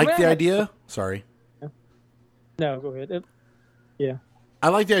 I like the idea. Sorry. No, go ahead. Yeah. I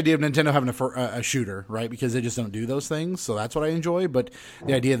like the idea of Nintendo having a shooter, right? Because they just don't do those things, so that's what I enjoy. But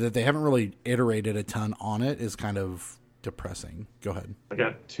the idea that they haven't really iterated a ton on it is kind of depressing. Go ahead. I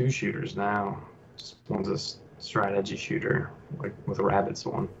got 2 shooters now. One's a strategy shooter, like with a rabbits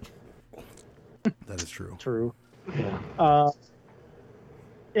one. That is true. True. Yeah.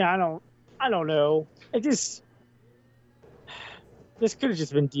 Yeah, I don't know. This could have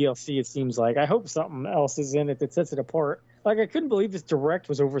just been DLC, it seems like. I hope something else is in it that sets it apart. Like, I couldn't believe this Direct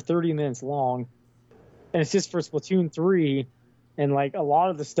was over 30 minutes long. And it's just for Splatoon 3. And, like, a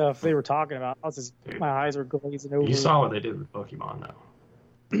lot of the stuff they were talking about, my eyes are glazing over. You saw what they did with Pokemon,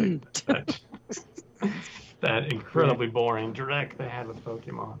 though. that incredibly boring Direct they had with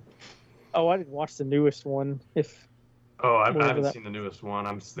Pokemon. Oh, I didn't watch the newest one. I haven't seen the newest one.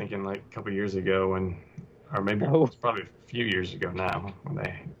 I'm just thinking, like, a couple years ago or maybe it's probably a few years ago now when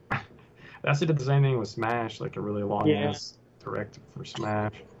they actually did the same thing with Smash, like a really long ass Direct for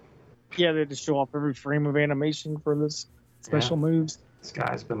Smash. Yeah, they had to show off every frame of animation for this special moves. This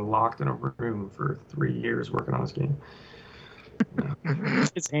guy's been locked in a room for 3 years working on this game.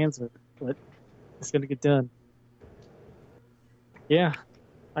 His hands are, but it's gonna get done. Yeah,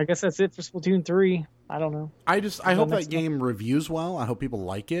 I guess that's it for Splatoon 3. I don't know. I hope that game reviews well. I hope people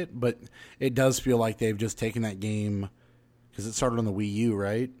like it, but it does feel like they've just taken that game because it started on the Wii U,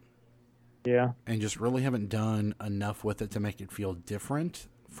 right? Yeah. And just really haven't done enough with it to make it feel different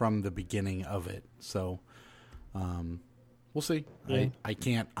from the beginning of it. So, we'll see. Yeah.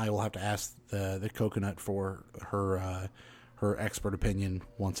 I will have to ask the Coconut for her expert opinion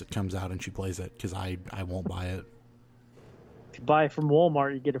once it comes out and she plays it, because I won't buy it. If you buy it from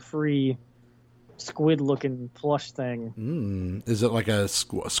Walmart, you get a free squid-looking plush thing. Is it like a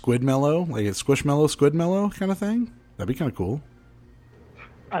Squidmello? Like a Squishmallow kind of thing? That'd be kind of cool.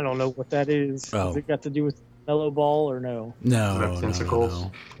 I don't know what that is. Oh. Has it got to do with Mellow Ball or no? No, tentacles?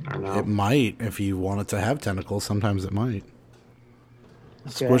 No. It might, if you want it to have tentacles. Sometimes it might.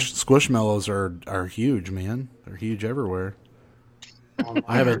 Okay. Squishmallows are huge, man. They're huge everywhere.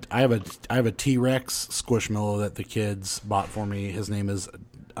 I have a T-Rex Squishmallow that the kids bought for me. His name is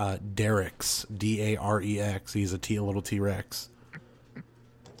Derrick's, Darex. He's a little T-Rex.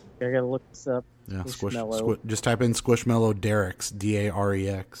 I gotta look this up. Yeah, just type in Squishmallow Derrick's,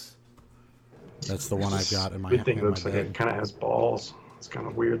 Darex. That's the one I've got in my. Good thing looks like it kind of has balls. It's kind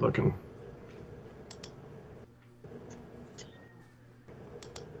of weird looking.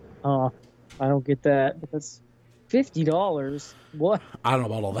 Oh, I don't get that. But that's $50. What? I don't know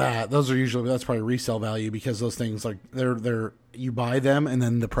about all that. That's probably resale value, because those things, like, they're you buy them and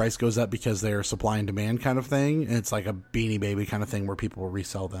then the price goes up because they're supply and demand kind of thing. And it's like a Beanie Baby kind of thing where people will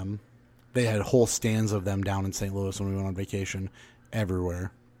resell them. They had whole stands of them down in St. Louis when we went on vacation,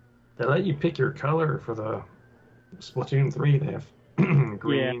 everywhere. They let you pick your color for the Splatoon 3. They have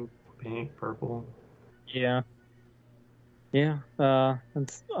green, pink, purple. Yeah.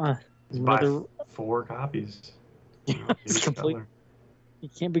 That's buy 4 copies. It's complete. You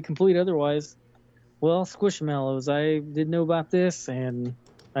can't be complete otherwise. Well, Squishmallows, I didn't know about this, and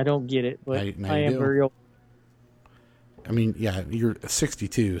I don't get it, but I am very old. I mean, yeah, you're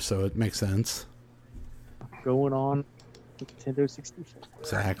 62, so it makes sense. Going on Nintendo 64.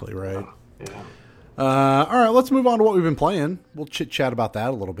 Exactly right. Yeah. All right, let's move on to what we've been playing. We'll chit chat about that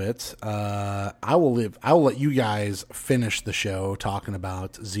a little bit. I will let you guys finish the show talking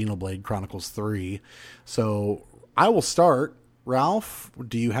about Xenoblade Chronicles 3. So I will start. Ralph,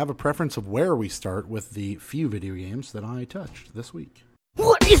 do you have a preference of where we start with the few video games that I touched this week?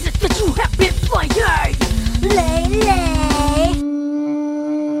 What is it that you have been playing lately?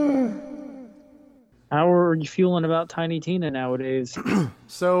 How are you feeling about Tiny Tina nowadays?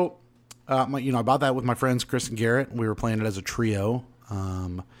 So, I bought that with my friends Chris and Garrett. We were playing it as a trio.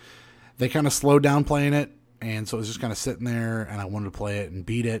 They kind of slowed down playing it, and so it was just kind of sitting there, and I wanted to play it and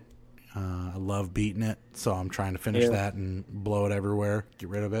beat it. I love beating it, so I'm trying to finish that and blow it everywhere, get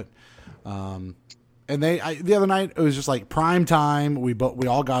rid of it. And the other night, it was just like prime time. We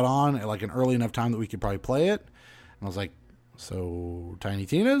all got on at like an early enough time that we could probably play it. And I was like, so Tiny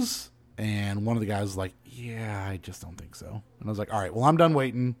Tina's? And one of the guys was like, yeah, I just don't think so. And I was like, all right, well, I'm done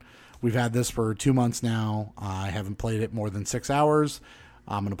waiting. We've had this for 2 months now. I haven't played it more than 6 hours.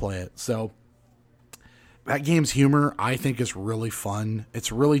 I'm going to play it. So that game's humor, I think, is really fun.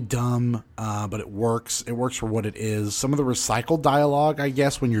 It's really dumb, but it works. It works for what it is. Some of the recycled dialogue, I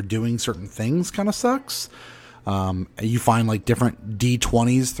guess, when you're doing certain things kind of sucks. You find like different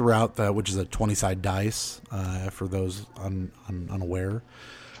D20s throughout which is a 20-side dice, for those unaware.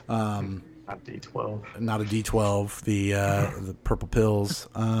 Not D12. Not a D12, the purple pills.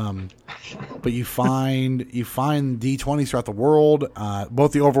 But you find D20s throughout the world,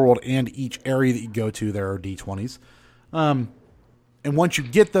 both the overworld and each area that you go to, there are D20s. And once you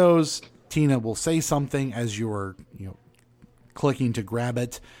get those, Tina will say something as you're, clicking to grab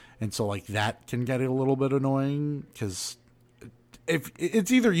it. And so like that can get it a little bit annoying, because if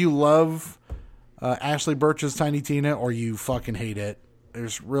it's either you love Ashley Birch's Tiny Tina or you fucking hate it.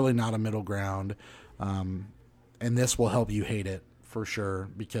 There's really not a middle ground. And this will help you hate it for sure,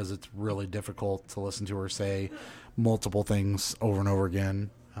 because it's really difficult to listen to her say multiple things over and over again.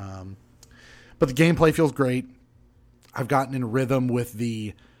 But the gameplay feels great. I've gotten in rhythm with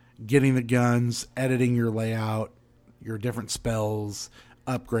the getting the guns, editing your layout, your different spells,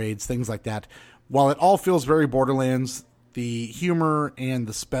 upgrades, things like that. While it all feels very Borderlands, the humor and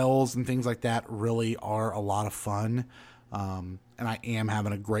the spells and things like that really are a lot of fun. And I am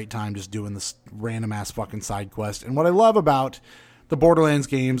having a great time just doing this random ass fucking side quest. And what I love about the Borderlands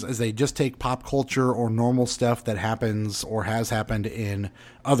games is they just take pop culture or normal stuff that happens or has happened in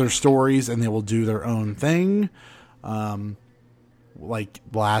other stories, and they will do their own thing. Like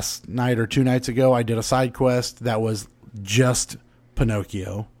last night or 2 nights ago, I did a side quest that was just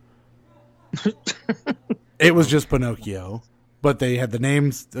Pinocchio. It was just Pinocchio. But they had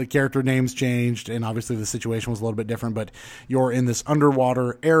the character names changed, and obviously the situation was a little bit different. But you're in this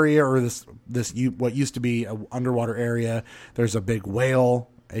underwater area, or what used to be an underwater area. There's a big whale,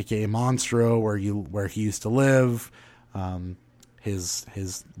 aka Monstro, where he used to live.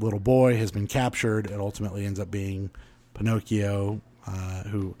 His little boy has been captured. It ultimately ends up being Pinocchio,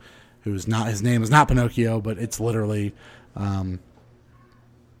 who's not, his name is not Pinocchio, but it's literally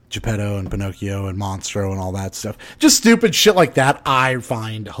Geppetto and Pinocchio and Monstro and all that stuff. Just stupid shit like that I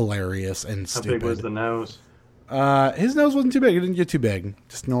find hilarious and stupid. How big was the nose? His nose wasn't too big. It didn't get too big.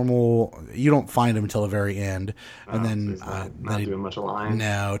 Just normal. You don't find him until the very end. And then so not doing much of lying.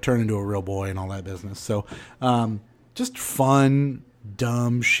 No, turn into a real boy and all that business. So just fun,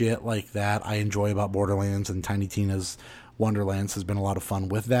 dumb shit like that I enjoy about Borderlands, and Tiny Tina's Wonderlands has been a lot of fun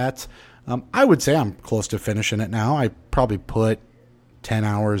with that. I would say I'm close to finishing it now. I probably put 10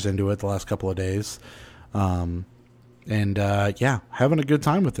 hours into it the last couple of days. Having a good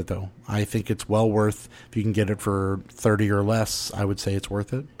time with it, though. I think it's well worth, if you can get it for 30 or less, I would say it's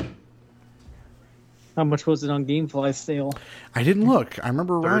worth it. How much was it on Gamefly sale? I didn't look. I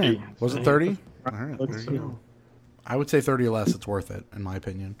remember 30. Ryan. Was it 30? All right. Let's see. I would say 30 or less, it's worth it, in my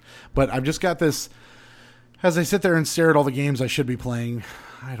opinion. But I've just got this, as I sit there and stare at all the games I should be playing,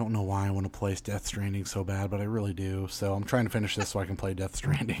 I don't know why I want to play Death Stranding so bad, but I really do. So I'm trying to finish this so I can play Death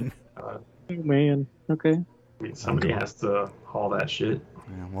Stranding. Oh, man. Okay. I mean, somebody has to haul that shit.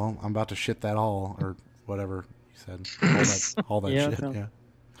 Yeah, well, I'm about to shit that all, or whatever you said. All that Yeah, shit, no. yeah.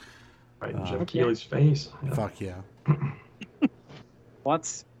 Right in Jeff Keighley's face. Yeah. Fuck yeah. Well,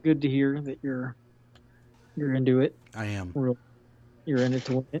 it's good to hear that you're into it. I am. You're in it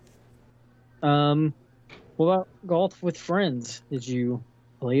to win it. What about golf with friends? Did you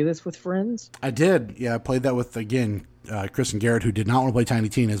play this with friends? I did. Yeah, I played that with, again, Chris and Garrett, who did not want to play Tiny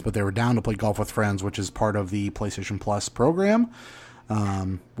Tina's, but they were down to play golf with friends, which is part of the PlayStation Plus program.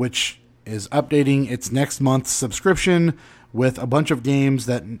 which is updating its next month's subscription with a bunch of games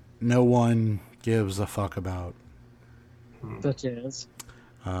that no one gives a fuck about. Such as?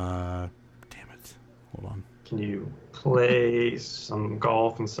 Damn it. Hold on. Can you play some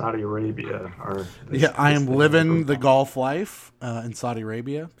golf in Saudi Arabia? Or I am living the golf life in Saudi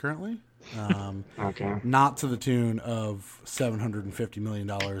Arabia currently. Okay. Not to the tune of $750 million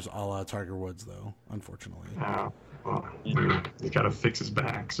a la Tiger Woods, though, unfortunately. Well, he's got to fix his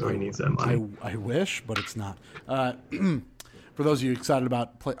back, so he needs that money. I wish, but it's not. For those of you excited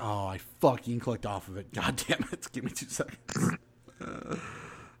about play, I fucking clicked off of it. God damn it! Give me 2 seconds.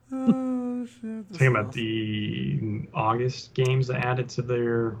 Shit, Talking about the August games that added to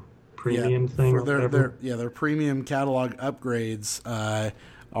their premium thing. For their premium catalog upgrades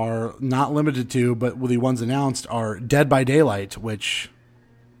are not limited to, but the ones announced are Dead by Daylight, which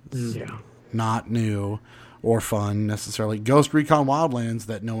is not new or fun necessarily. Ghost Recon Wildlands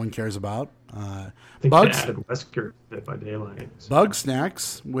that no one cares about. I think Bugs they added Wesker Dead by Daylight. Bug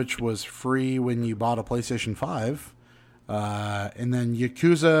Snacks, which was free when you bought a PlayStation 5. And then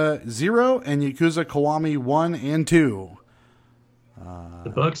Yakuza 0 and Yakuza Kiwami 1 and 2. The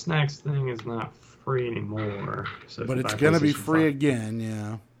Bug Snacks thing is not free anymore. So but it's going to be free again,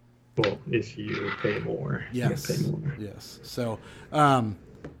 yeah. Well, if you pay more. Yes. You pay more. Yes. So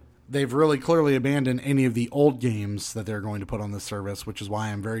they've really clearly abandoned any of the old games that they're going to put on this service, which is why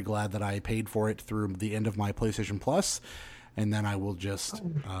I'm very glad that I paid for it through the end of my PlayStation Plus. And then I will just...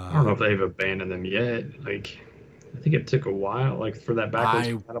 I don't know if they've abandoned them yet. Like... I think it took a while, like for that backwards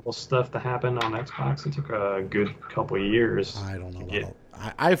compatible stuff to happen on Xbox. It took a good couple of years. I don't know.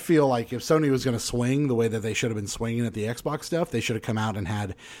 I feel like if Sony was going to swing the way that they should have been swinging at the Xbox stuff, they should have come out and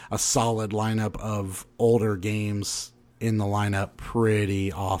had a solid lineup of older games in the lineup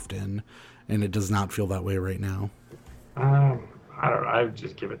pretty often, and it does not feel that way right now. I don't know. I would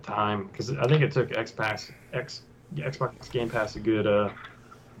just give it time because I think it took Xbox Game Pass a good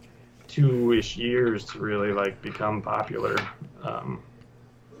 2-ish years to really like become popular. I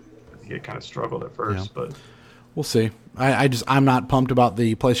think it kind of struggled at first, but we'll see. I'm not pumped about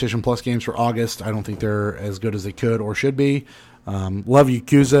the PlayStation Plus games for August. I don't think they're as good as they could or should be. Love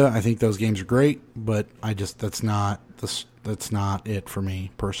Yakuza. I think those games are great, but that's not it for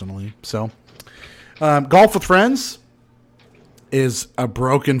me personally. So, Golf with Friends is a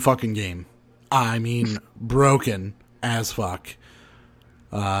broken fucking game. I mean, broken as fuck.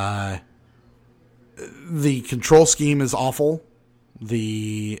 The control scheme is awful.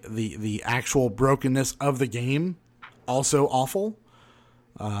 The actual brokenness of the game also awful.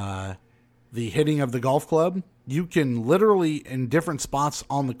 The hitting of the golf club, you can literally in different spots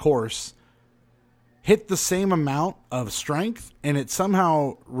on the course hit the same amount of strength and it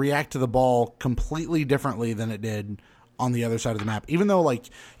somehow react to the ball completely differently than it did on the other side of the map. Even though like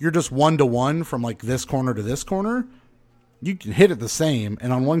you're just 1-to-1 from like this corner to this corner, you can hit it the same,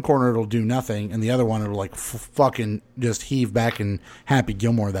 and on one corner it'll do nothing, and the other one it'll like fucking just heave back and Happy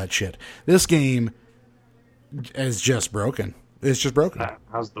Gilmore that shit. This game is just broken. It's just broken.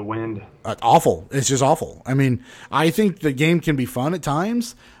 How's the wind? Awful. It's just awful. I mean, I think the game can be fun at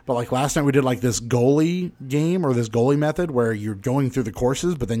times, but like last night we did like this goalie game or this goalie method where you're going through the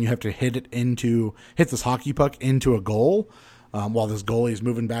courses, but then you have to hit this hockey puck into a goal while this goalie is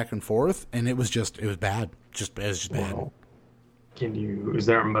moving back and forth, and it was bad. It was just bad. Wow. Is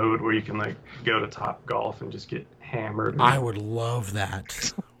there a mode where you can like go to Top Golf and just get hammered? I would love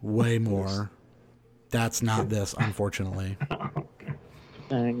that way more. That's not this, unfortunately.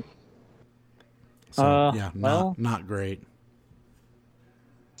 Dang. So not great.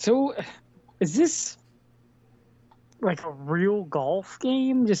 So, is this like a real golf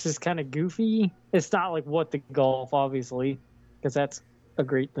game? Just as kind of goofy. It's not like What the Golf, obviously, because that's a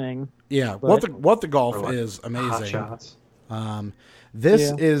great thing. Yeah, but what the golf like is amazing. Hot shots.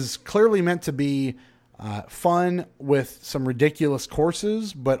 This is clearly meant to be fun with some ridiculous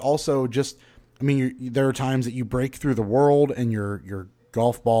courses, but also just, I mean, there are times that you break through the world and your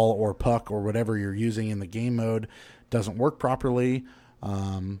golf ball or puck or whatever you're using in the game mode doesn't work properly.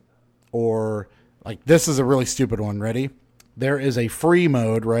 Or like this is a really stupid one. Ready? There is a free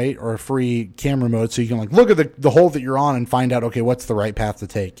mode, right? Or a free camera mode. So you can like look at the hole that you're on and find out, okay, what's the right path to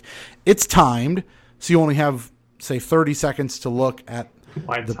take. It's timed. So you only have, say, 30 seconds to look at.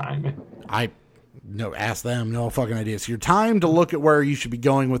 Why time it? Ask them. No fucking idea. So you're timed to look at where you should be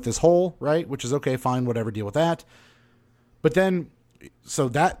going with this hole, right? Which is okay, fine, whatever, deal with that. But then, so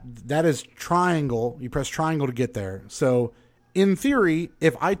that is triangle. You press triangle to get there. So in theory,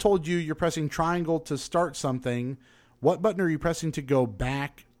 if I told you you're pressing triangle to start something, what button are you pressing to go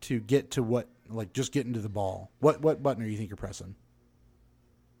back to get to what, like just get into the ball? What button are you think you're pressing?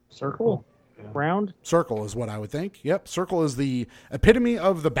 Circle? Yeah. Round? Circle is what I would think. Yep, circle is the epitome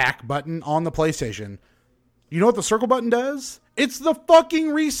of the back button on the PlayStation. You know what the circle button does? It's the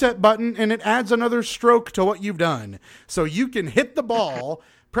fucking reset button, and it adds another stroke to what you've done. So you can hit the ball,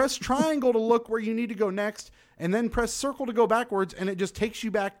 press triangle to look where you need to go next, and then press circle to go backwards, and it just takes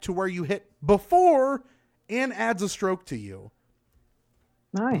you back to where you hit before and adds a stroke to you.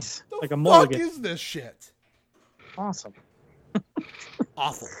 Nice. The like a fuck mulligan. Is this shit? Awesome.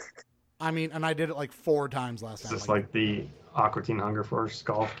 Awful. I mean, and I did it like 4 times last time. Is this like the Aqua Teen Hunger Force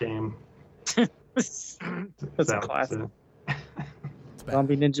golf game? That's a classic.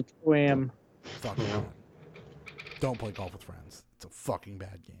 Zombie Ninja Pro-Am. Fuck yeah. Don't play golf with friends. It's a fucking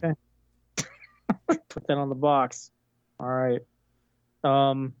bad game. Okay. Put that on the box. All right.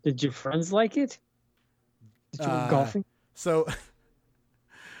 Did your friends like it? Did you go golfing? So,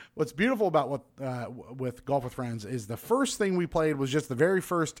 what's beautiful about with Golf with Friends is the first thing we played was just the very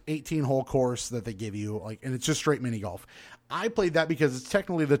first 18-hole course that they give you, and it's just straight mini golf. I played that because it's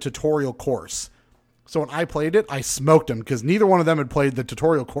technically the tutorial course. So when I played it, I smoked them because neither one of them had played the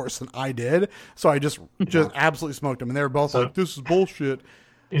tutorial course and I did. So I just absolutely smoked them, and they were both like, "This is bullshit."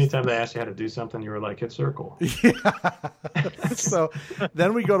 Anytime they asked you how to do something, you were like, "Hit circle." Yeah. So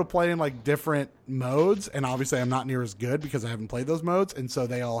then we go to play in like different modes, and obviously I'm not near as good because I haven't played those modes, and so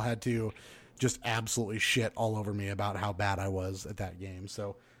they all had to just absolutely shit all over me about how bad I was at that game.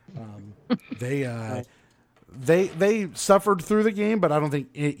 So they suffered through the game, but I don't think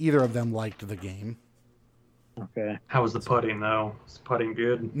either of them liked the game. Okay. How was the putting, though? Is the putting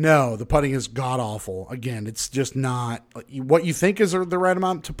good? No, the putting is god-awful. Again, it's just not... What you think is the right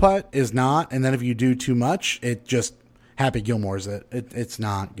amount to putt is not, and then if you do too much, it just... Happy Gilmore's it. It's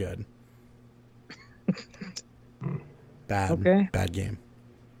not good. Bad game.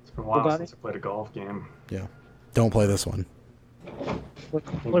 It's been a while since I played a golf game. Yeah. Don't play this one. I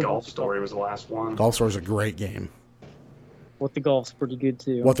think Golf Story was the last one. Golf Story is a great game. What the Golf's pretty good,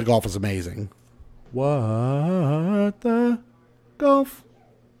 too. What the Golf is amazing. What the golf?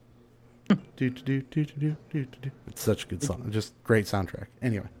 It's such a good song. Just great soundtrack.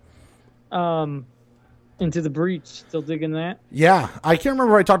 Anyway. Into the Breach. Still digging that? Yeah. I can't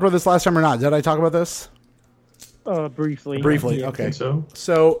remember if I talked about this last time or not. Did I talk about this? Briefly. Briefly, okay.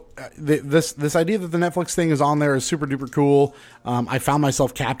 So this idea that the Netflix thing is on there is super duper cool. I found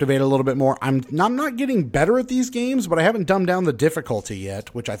myself captivated a little bit more. I'm not getting better at these games, but I haven't dumbed down the difficulty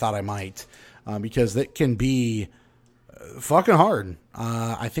yet, which I thought I might. Because it can be fucking hard.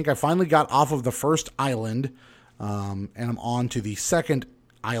 I think I finally got off of the first island, and I'm on to the second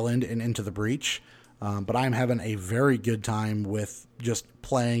island and into the breach. But I'm having a very good time with just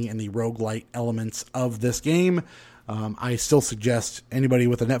playing in the roguelite elements of this game. I still suggest anybody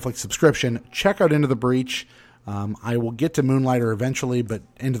with a Netflix subscription, check out Into the Breach. I will get to Moonlighter eventually, but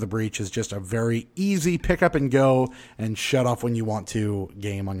Into the Breach is just a very easy pick up and go and shut off when you want to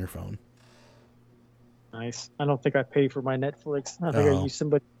game on your phone. Nice. I don't think I pay for my Netflix. I think I use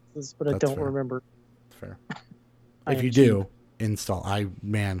somebody else's, but I don't remember. That's fair. If you do, install. If I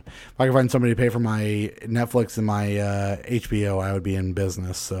can find somebody to pay for my Netflix and my HBO, I would be in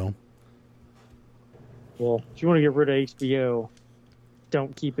business. So, well, if you want to get rid of HBO,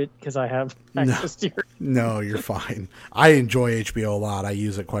 don't keep it because I have access to your. No, you're fine. I enjoy HBO a lot. I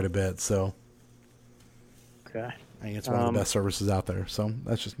use it quite a bit. So, okay. I think it's one of the best services out there. So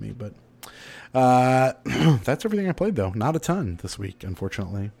that's just me, but. That's everything I played, though. Not a ton this week,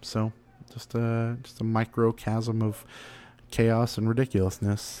 unfortunately. So, just a microcosm of chaos and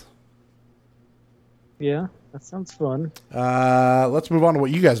ridiculousness. Yeah, that sounds fun. Let's move on to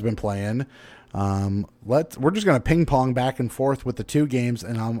what you guys have been playing. We're just gonna ping pong back and forth with the 2 games,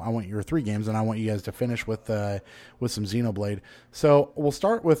 and I want your 3 games, and I want you guys to finish with some Xenoblade. So we'll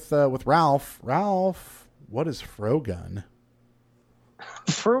start with Ralph. Ralph, what is Frogun?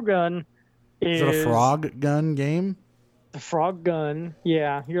 Frogun. Is it a frog gun game? A frog gun,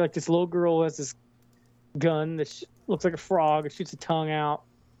 yeah. You're like this little girl who has this gun that looks like a frog. It shoots a tongue out.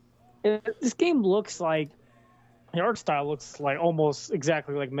 This game looks like, the art style looks like almost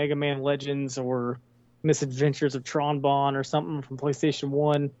exactly like Mega Man Legends or Misadventures of Tron Bonne or something from PlayStation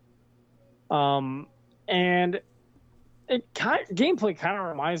 1. And gameplay kind of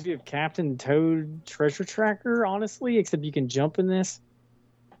reminds me of Captain Toad Treasure Tracker, honestly, except you can jump in this.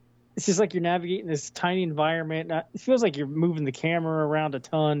 It's just like you're navigating this tiny environment. It feels like you're moving the camera around a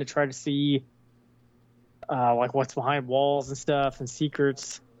ton to try to see like what's behind walls and stuff and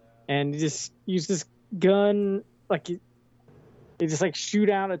secrets. And you just use this gun, like you just like shoot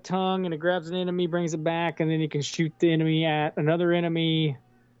out a tongue and it grabs an enemy, brings it back, and then you can shoot the enemy at another enemy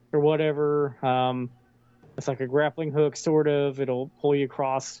or whatever. The It's like a grappling hook, sort of. It'll pull you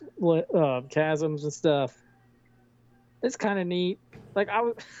across chasms and stuff. It's kind of neat. Like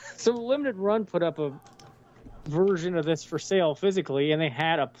so Limited Run put up a version of this for sale physically, and they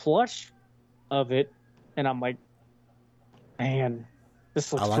had a plush of it, and I'm like, man,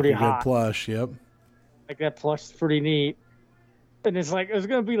 this looks pretty hot. Good plush, yep. Like that plush is pretty neat. And it's like, it was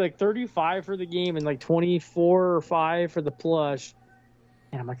going to be like $35 for the game and like $24 or $5 for the plush.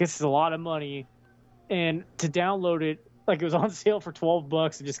 And I'm like, this is a lot of money. And to download it, like it was on sale for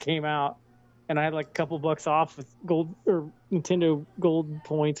 $12. It just came out. And I had like a couple bucks off with gold or Nintendo gold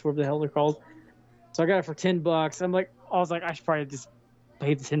points, whatever the hell they're called. So I got it for $10. I was like, I should probably just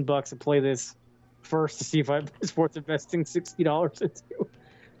pay the $10 and play this first to see if it's worth investing $60 into.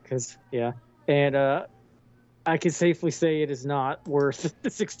 Because, yeah. And I can safely say it is not worth the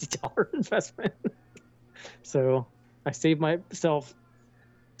 $60 investment. So I saved myself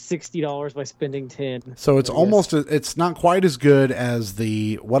 $60 by spending $10. So it's it's not quite as good as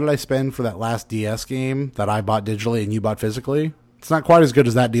what did I spend for that last DS game that I bought digitally and you bought physically? It's not quite as good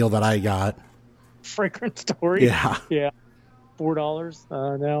as that deal that I got. Fragrant Story. Yeah. Yeah.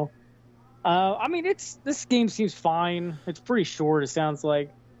 $4. No. I mean, this game seems fine. It's pretty short, it sounds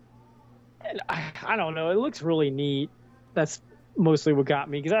like. I don't know. It looks really neat. That's mostly what got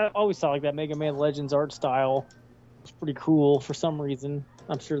me, because I always thought like that Mega Man Legends art style was pretty cool for some reason.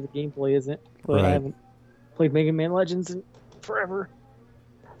 I'm sure the gameplay isn't, but right. I haven't played Mega Man Legends in forever.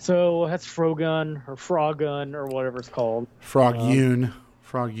 So that's Frogun or Frogun or whatever it's called. Frogun.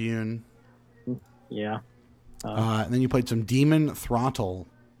 Yeah. And then you played some Demon Throttle.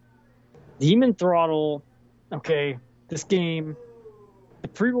 Demon Throttle. Okay, this game, the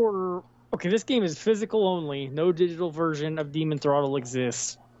pre-order. Okay, this game is physical only. No digital version of Demon Throttle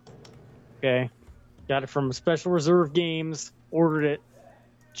exists. Okay. Got it from Special Reserve Games. Ordered it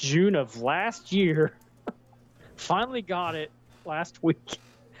June of last year. Finally got it last week.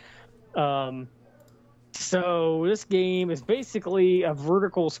 So this game is basically a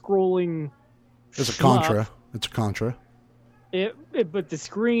vertical scrolling. It's a Contra. But the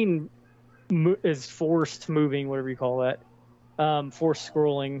screen is forced moving, whatever you call that. Forced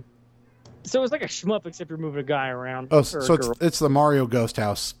scrolling. So it's like a shmup, except you're moving a guy around. Oh, so it's the Mario Ghost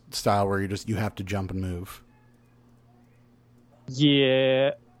House style where you have to jump and move.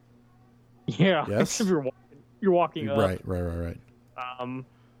 Yeah. Yes. Except you're walking up. Right.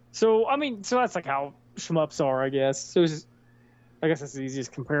 So that's like how shmups are, I guess. So I guess that's the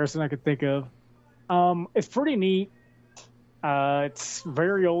easiest comparison I could think of. It's pretty neat. It's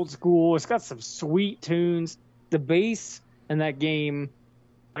very old school. It's got some sweet tunes. The bass in that game,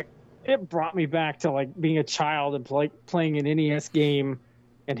 it brought me back to like being a child and playing an NES game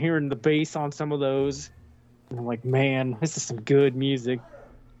and hearing the bass on some of those. And I'm like, man, this is some good music.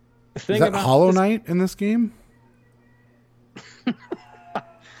 Is that Hollow Knight in this game?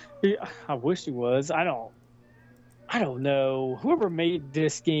 Yeah, I wish it was. I don't know. Whoever made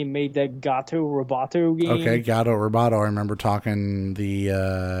this game made that Gato Roboto game. Okay, Gato Roboto. I remember talking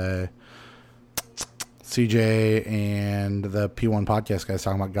the CJ and the P1 podcast guys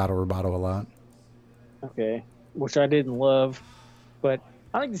talking about Gato Roboto a lot. Okay, which I didn't love, but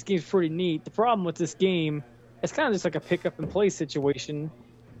I think this game's pretty neat. The problem with this game, it's kind of just like a pick up and play situation.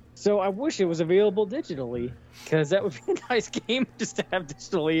 So I wish it was available digitally, because that would be a nice game just to have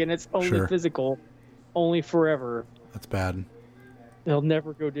digitally, and it's only physical, only forever. That's bad. They'll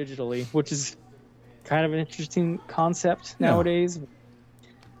never go digitally, which is kind of an interesting concept nowadays.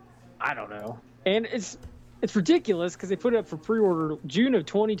 I don't know. And it's ridiculous because they put it up for pre-order June of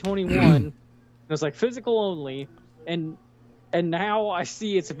 2021. It was like physical only, and now I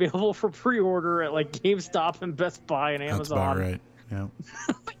see it's available for pre-order at like GameStop and Best Buy and Amazon. That's about right. Yeah.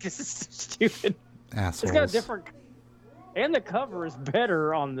 Like, this is so stupid. Assholes. It's got a different, and the cover is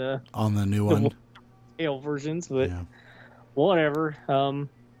better on the new one. Scale versions, but whatever.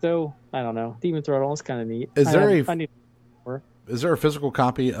 So I don't know. Demon Throttle is kind of neat. Is there a physical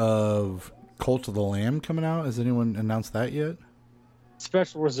copy of Cult of the Lamb coming out? Has anyone announced that yet?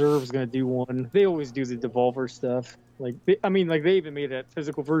 Special Reserve is going to do one. They always do the Devolver stuff. They even made a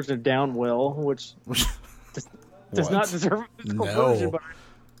physical version of Downwell, which does not deserve a physical version, but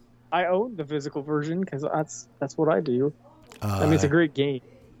I own the physical version because that's what I do. It's a great game.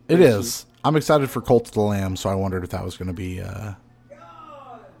 It is. I'm excited for Cult of the Lamb, so I wondered if that was going to be.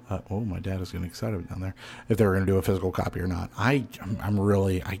 My dad is getting excited down there. If they were going to do a physical copy or not. I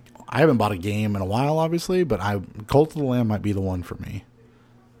haven't bought a game in a while, obviously, but Cult of the Lamb might be the one for me.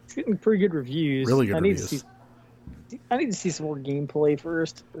 It's getting pretty good reviews. Really good reviews. I need to see some more gameplay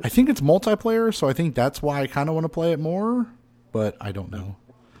first. I think it's multiplayer, so I think that's why I kind of want to play it more, but I don't know.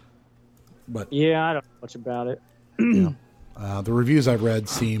 But yeah, I don't know much about it. The reviews I've read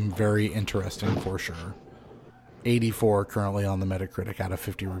seem very interesting for sure. 84 currently on the Metacritic out of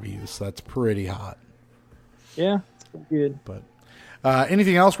 50 reviews. So that's pretty hot. Yeah, it's pretty good. But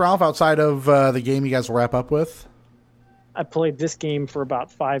anything else, Ralph, outside of the game you guys will wrap up with? I played this game for about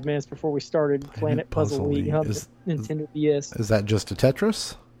 5 minutes before we started Planet Puzzle League on the Nintendo DS. Is that just a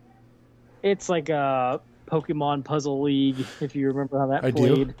Tetris? It's like a Pokemon Puzzle League, if you remember how that I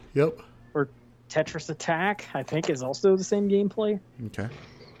played. do. Yep. Or Tetris Attack, I think, is also the same gameplay. Okay.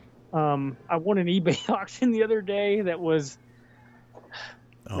 I won an eBay auction the other day that was...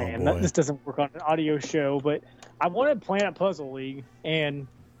 this doesn't work on an audio show, but I wanted Planet Puzzle League, and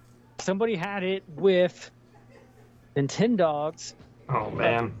somebody had it with Nintendogs. Oh,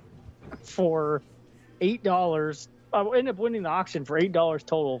 man. For $8. I ended up winning the auction for $8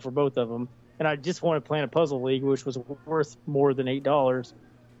 total for both of them. And I just wanted Planet Puzzle League, which was worth more than $8.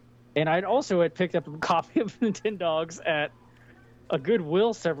 And I'd also had picked up a copy of Nintendogs at a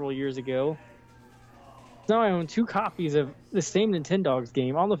Goodwill several years ago. Now I own 2 copies of the same Nintendogs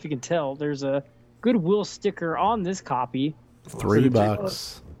game. I don't know if you can tell. There's a Goodwill sticker on this copy.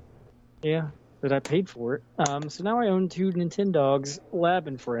 $3. Yeah, that I paid for it. So now I own 2 Nintendogs, Lab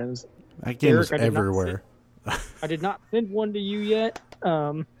and Friends. That game Derrick, is everywhere. I did not send one to you yet.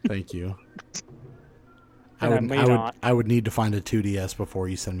 Thank you. I would need to find a 2DS before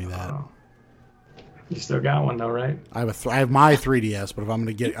you send me that. You still got one though, right? I have my 3DS, but if I'm going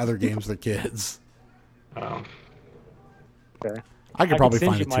to get other games for kids, okay. I could probably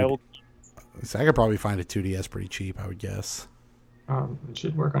find I could probably find a 2DS pretty cheap, I would guess. It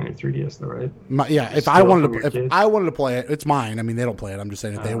should work on your 3DS though, right? If I wanted to play it, it's mine. I mean, they don't play it. I'm just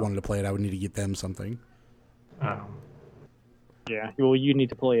saying if they wanted to play it, I would need to get them something. Yeah, well, you need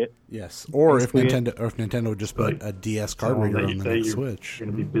to play it. Yes, or if Nintendo would just put a DS card reader on the Switch. You're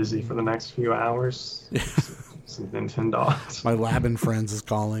going to be busy for the next few hours. Some Nintendogs. My Lab and Friends is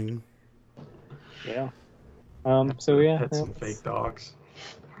calling. Yeah. So yeah. Pet some fake dogs.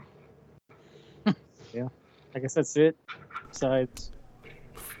 Yeah. I guess that's it.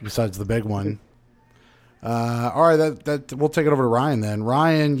 Besides the big one. All right, that we'll take it over to Ryan then.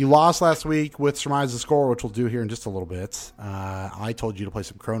 Ryan, you lost last week with Surmise the Score, which we'll do here in just a little bit. I told you to play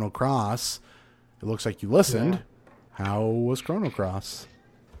some Chrono Cross. It looks like you listened. Yeah. How was Chrono Cross?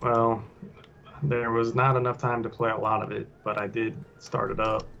 Well, there was not enough time to play a lot of it, but I did start it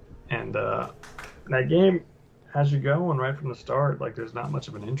up. And that game has you going right from the start. Like, there's not much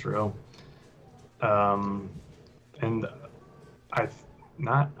of an intro. And I'm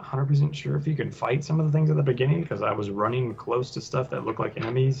not 100% sure if you can fight some of the things at the beginning, because I was running close to stuff that looked like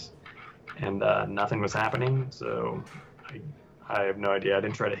enemies, and nothing was happening. So I have no idea. I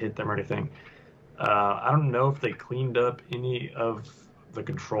didn't try to hit them or anything. I don't know if they cleaned up any of the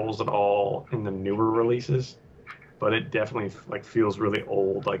controls at all in the newer releases, but it definitely feels really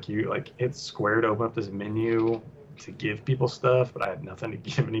old. It's square to open up this menu to give people stuff, but I had nothing to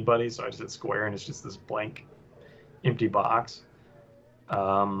give anybody, so I just hit square and it's just this blank, empty box.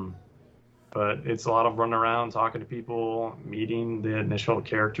 But it's a lot of running around, talking to people, meeting the initial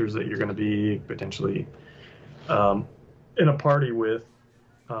characters that you're going to be potentially in a party with.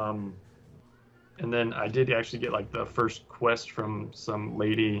 And then I did actually get the first quest from some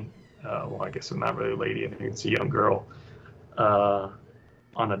lady, well, I guess not really a lady, I think it's a young girl,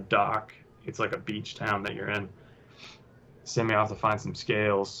 on a dock. It's like a beach town that you're in. Sent me off to find some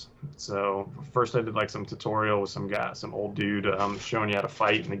scales. So first I did some tutorial with some guy, some old dude, showing you how to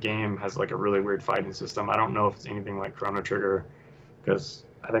fight. And the game has a really weird fighting system. I don't know if it's anything like Chrono Trigger, because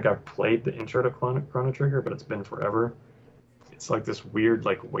I think I've played the intro to Chrono Trigger, but it's been forever. It's this weird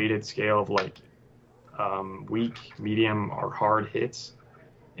weighted scale of weak, medium, or hard hits.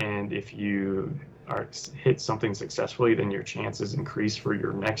 And if you hit something successfully, then your chances increase for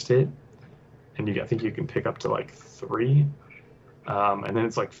your next hit. And I think you can pick up to 3. And then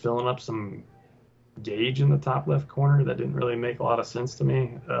it's filling up some gauge in the top left corner that didn't really make a lot of sense to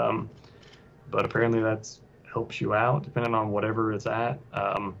me. But apparently that helps you out depending on whatever it's at.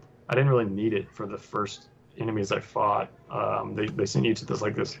 I didn't really need it for the first enemies I fought. They sent you to this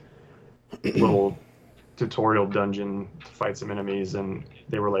little tutorial dungeon to fight some enemies, and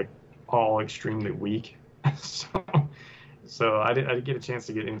they were all extremely weak. So I didn't get a chance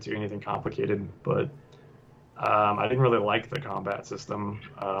to get into anything complicated, but I didn't really like the combat system.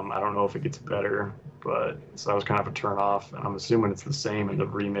 I don't know if it gets better, but so that was kind of a turn off, and I'm assuming it's the same in the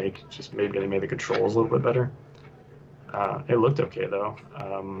remake, just maybe they made the controls a little bit better. It looked okay though.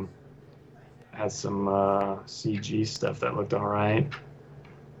 Had some CG stuff that looked all right,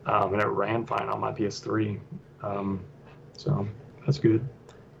 and it ran fine on my PS3, so that's good.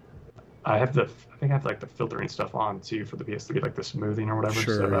 I think I have like the filtering stuff on too for the PS3, like the smoothing or whatever.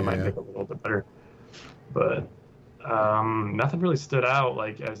 Sure, so that might yeah. make it a little bit better. But nothing really stood out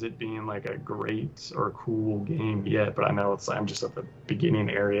like as it being like a great or cool game yet. But I know I'm just at the beginning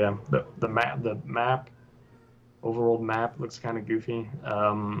area. The map, overworld map looks kind of goofy.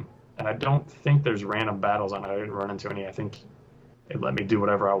 And I don't think there's random battles on it. I didn't run into any. I think it let me do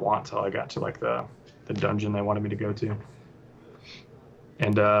whatever I want till I got to like the dungeon they wanted me to go to.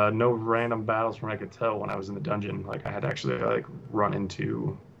 And no random battles from what I could tell when I was in the dungeon. Like I had to actually like run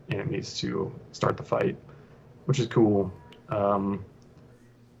into enemies to start the fight, which is cool. But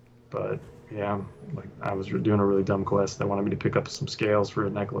yeah, like I was doing a really dumb quest. They wanted me to pick up some scales for a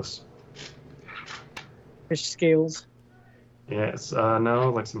necklace. Fish scales. Yes,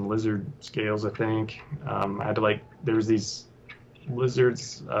 no, like some lizard scales, I think. I had to like, there's these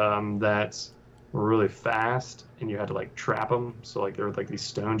lizards that were really fast, and you had to like trap them. So like there were like these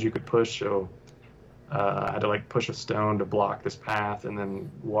stones you could push. So I had to like push a stone to block this path, and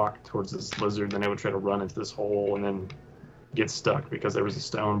then walk towards this lizard. Then it would try to run into this hole, and then get stuck because there was a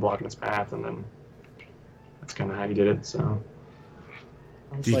stone blocking its path. And then that's kind of how you did it. So.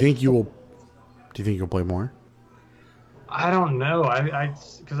 Do you think you'll play more? I don't know.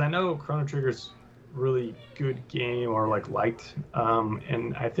 Because I know Chrono Trigger's really good game or like liked,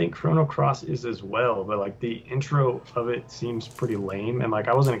 and I think Chrono Cross is as well. But like the intro of it seems pretty lame, and like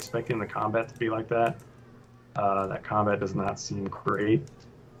I wasn't expecting the combat to be like that. That combat does not seem great.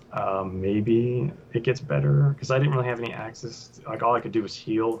 Maybe it gets better because I didn't really have any access. Like all I could do was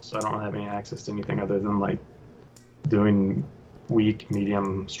heal, so I don't really have any access to anything other than like doing weak,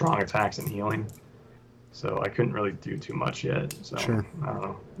 medium, strong attacks and healing. So I couldn't really do too much yet. So Sure. I don't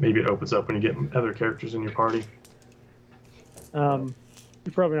know. Maybe it opens up when you get other characters in your party.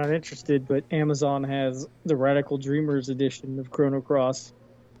 You're probably not interested, but Amazon has the Radical Dreamers edition of Chrono Cross,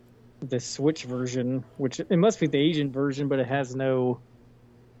 the Switch version, which it must be the Asian version, but it has no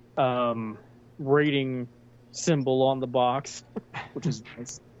rating symbol on the box, which is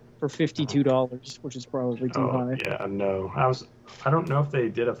nice, for $52, which is probably too high. Yeah, no. I don't know if they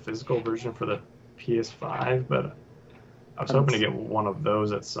did a physical version for the PS5, but I was hoping to get one of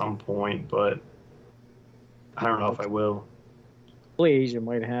those at some point, but I don't know if I will. Play Asia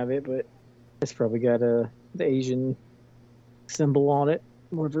might have it, but it's probably got the Asian symbol on it,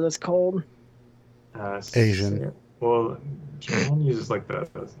 whatever that's called. Asian. Well, Japan uses like the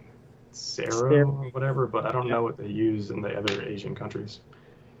Sero or whatever, but I don't know what they use in the other Asian countries.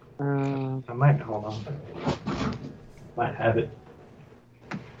 I might, hold on. Might have it.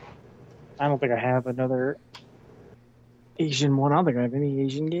 I don't think I have another Asian one. I don't think I have any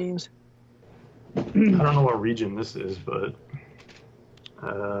Asian games. I don't know what region this is, but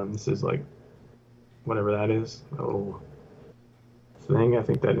this is like whatever that is. That little thing. I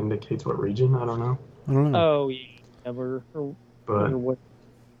think that indicates what region. I don't know. I don't know. Oh, yeah.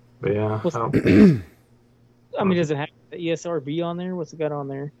 But yeah. I mean, does it have the ESRB on there? What's it got on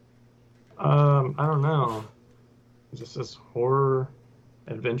there? I don't know. It just says horror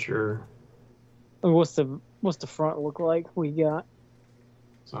adventure. What's the front look like? We got.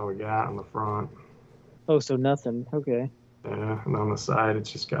 That's all we got on the front. Oh, so nothing. Okay. Yeah, and on the side,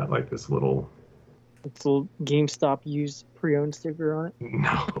 it's just got like this little. It's a little GameStop used pre-owned sticker on it.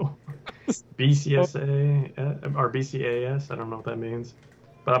 No. BCSA or BCAS. I don't know what that means.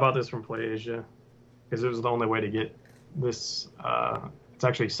 But I bought this from PlayAsia because it was the only way to get this. It's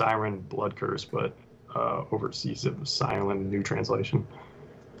actually Siren Blood Curse, but overseas it was Siren New Translation.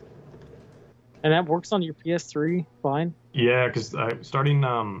 And that works on your PS3 fine? Yeah, because starting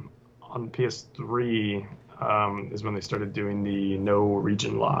on PS3 is when they started doing the no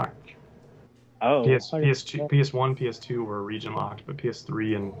region lock. Oh. PS1, PS2 were region locked, but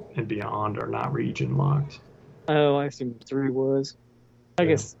PS3 and beyond are not region locked. Oh, I assume 3 was. I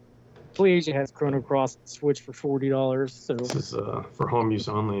guess PlayAsia has Chrono Cross Switch for $40. So this is for home use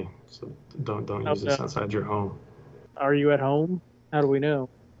only, so don't use this outside your home. Are you at home? How do we know?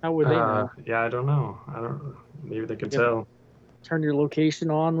 How would they know? Yeah, I don't know. Maybe they can tell. Turn your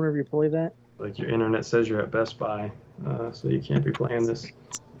location on whenever you play that. Like your internet says you're at Best Buy, so you can't be playing this.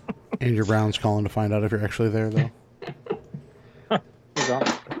 Andrew Brown's calling to find out if you're actually there, though. He's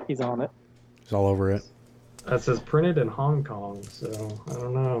on it. He's all over it. That says printed in Hong Kong, so I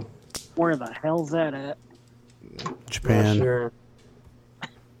don't know. Where the hell's that at? Japan. Not sure.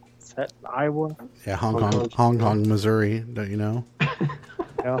 Is that Iowa? Yeah, Hong Kong, Missouri. Don't you know?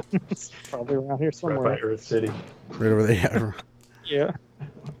 Yeah, it's probably around here somewhere. Right by Earth City. Right over there. Yeah.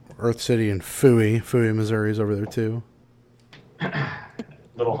 Earth City and Fui, Missouri is over there too.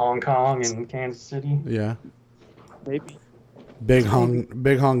 Little Hong Kong and Kansas City. Yeah. Maybe. Big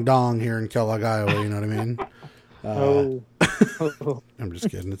hung dong here in Kellogg, Iowa. You know what I mean? I'm just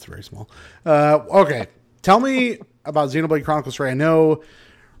kidding. It's very small. Okay. Tell me about Xenoblade Chronicles 3. I know,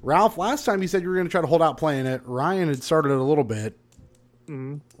 Ralph, last time you said you were going to try to hold out playing it. Ryan had started it a little bit.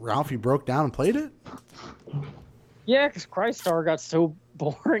 Mm-hmm. Ralph, you broke down and played it? Yeah, because Crystar got so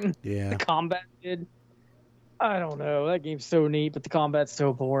boring. Yeah. The combat did. I don't know. That game's so neat, but the combat's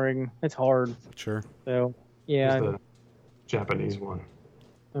so boring. It's hard. Sure. So, yeah. It's the Japanese one.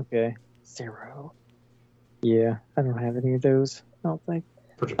 Okay. 0. Yeah, I don't have any of those, I don't think.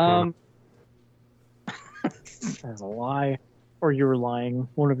 For Japan. That's a lie. Or you were lying.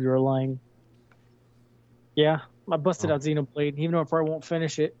 One of you are lying. Yeah, I busted out Xenoblade, even though I probably won't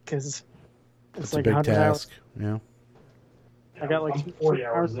finish it, because it's like a big 100 task. hours. Yeah. I got like I'm 40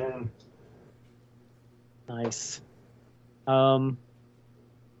 hours in. Nice.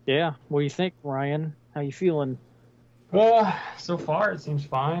 Yeah, what do you think, Ryan? How you feeling? So far it seems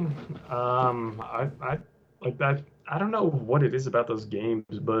fine. I like that. I don't know what it is about those games,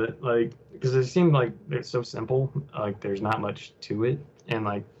 but like, because it seemed like they're so simple. Like, there's not much to it, and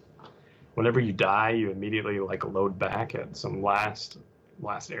like, whenever you die, you immediately like load back at some last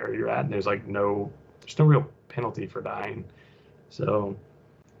area you're at, and there's no real penalty for dying. So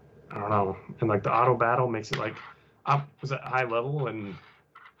I don't know, and like the auto battle makes it like I was at high level, and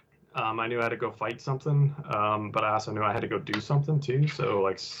I knew I had to go fight something, but I also knew I had to go do something too. So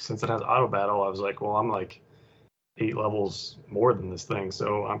like, since it has auto battle, I was like, well, I'm like 8 levels more than this thing,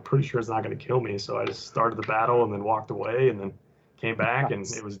 so I'm pretty sure it's not going to kill me. So I just started the battle and then walked away, and then came back and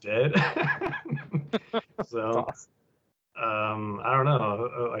it was dead. So I don't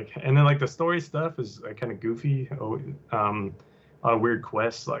know, like, and then like the story stuff is like kind of goofy. A lot of weird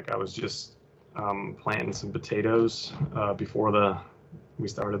quests. Like, I was just planting some potatoes before we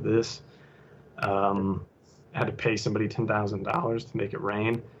started this. I had to pay somebody $10,000 to make it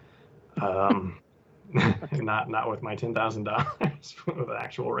rain. Not with my $10,000, with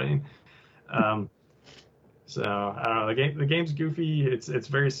actual rain. So I don't know. The game's goofy. It's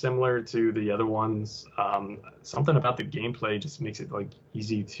very similar to the other ones. Something about the gameplay just makes it like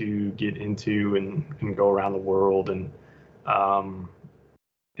easy to get into and go around the world, and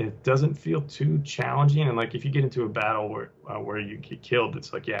it doesn't feel too challenging. And like, if you get into a battle where you get killed,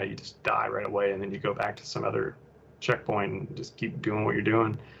 it's like, yeah, you just die right away, and then you go back to some other checkpoint and just keep doing what you're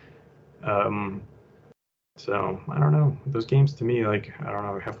doing. So I don't know. Those games to me, like, I don't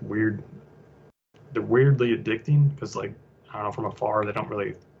know, they're weirdly addicting, because like, I don't know, from afar they don't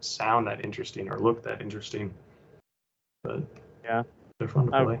really sound that interesting or look that interesting, but yeah, they're fun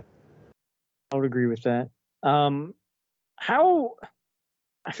to play. I would agree with that. I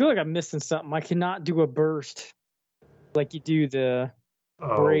feel like I'm missing something. I cannot do a burst like you do the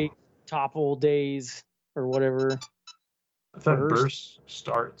break, topple days, or whatever. I thought burst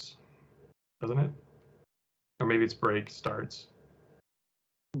starts, doesn't it? Or maybe it's break starts.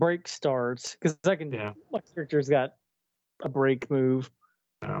 Break starts, because my character's got a break move.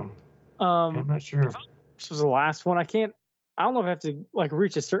 No. I'm not sure. This was the last one. I don't know if I have to like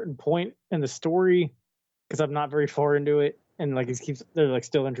reach a certain point in the story, because I'm not very far into it, and like they're like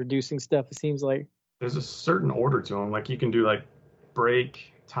still introducing stuff, it seems like. There's a certain order to them. Like, you can do like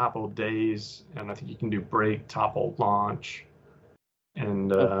break, topple days, and I think you can do break, topple, launch,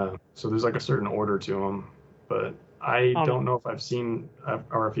 and so there's like a certain order to them. But I don't know if I've seen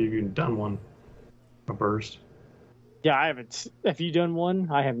or if you've even done one, a burst. Yeah, I haven't. Have you done one?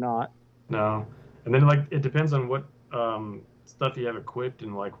 I have not. No. And then like, it depends on what stuff you have equipped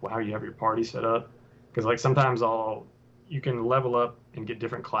and like how you have your party set up. Because like, sometimes you can level up and get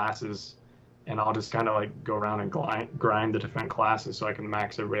different classes, and I'll just kind of like go around and grind the different classes so I can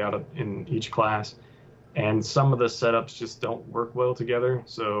max everybody out in each class. And some of the setups just don't work well together.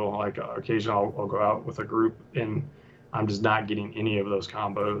 So like, occasionally I'll go out with a group and I'm just not getting any of those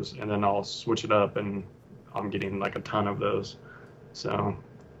combos, and then I'll switch it up and I'm getting like a ton of those. So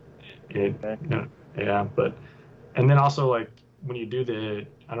yeah, but, and then also like, when you do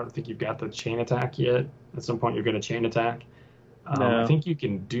I don't think you've got the chain attack yet. At some point you're going to chain attack. No. I think you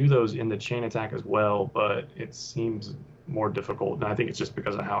can do those in the chain attack as well, but it seems more difficult. And I think it's just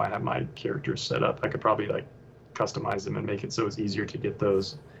because of how I have my characters set up. I could probably like customize them and make it so it's easier to get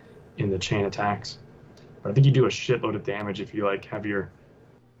those in the chain attacks. But I think you do a shitload of damage if you like have your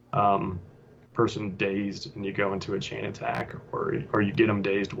person dazed and you go into a chain attack, or you get them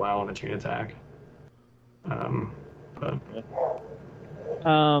dazed while in a chain attack.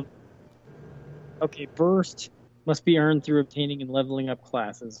 Okay, burst must be earned through obtaining and leveling up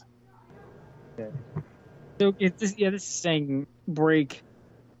classes. Okay. So this is saying break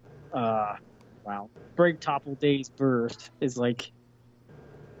wow. Break, topple, daze, burst is like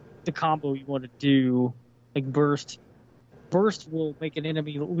the combo you want to do. Like burst will make an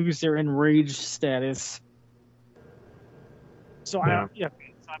enemy lose their enraged status. So I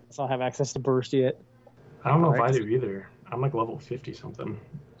don't have access to burst yet. I don't know if I do either. I'm like level 50 something.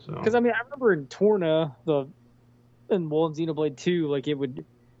 So because I remember in Torna in Xenoblade 2, like it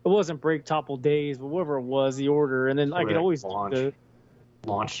wasn't break, topple, daze, but whatever it was, the order, and then I could always launch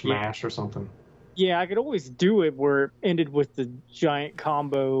smash or something. Yeah, I could always do it where it ended with the giant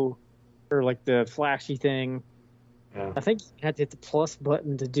combo or like the flashy thing. Yeah. I think you had to hit the plus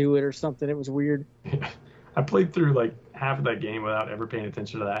button to do it or something. It was weird. I played through like half of that game without ever paying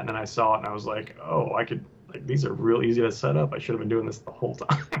attention to that, and then I saw it and I was like, oh, I could, like, these are real easy to set up. I should have been doing this the whole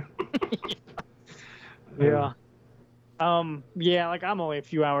time. Yeah. Yeah, like I'm only a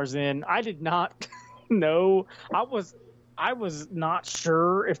few hours in. I did not know. I was not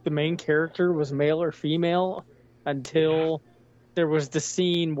sure if the main character was male or female until there was the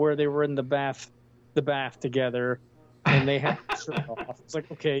scene where they were in the bath together and they had to shirt off. It's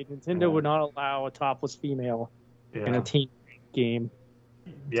like, okay, Nintendo would not allow a topless female in a teen game.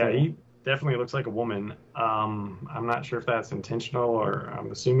 Yeah, so he definitely looks like a woman. I'm not sure if that's intentional or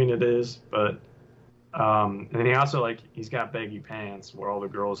I'm assuming it is, but and then he also he's got baggy pants where all the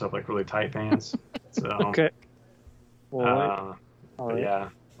girls have like really tight pants. So okay. Well, yeah,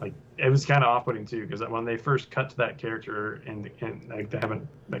 like it was kind of off-putting too because when they first cut to that character and like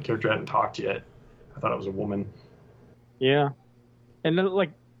that character hadn't talked yet, I thought it was a woman. Yeah, and then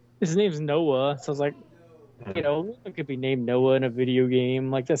like his name's Noah, so I was like, it could be named Noah in a video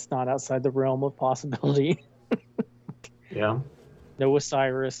game. Like that's not outside the realm of possibility. Yeah. Noah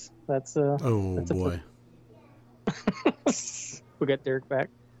Cyrus. That's boy. We got Derrick back.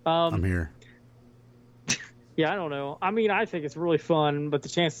 I'm here. Yeah, I don't know. I think it's really fun, but the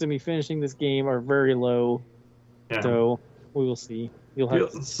chances of me finishing this game are very low. Yeah. So we will see.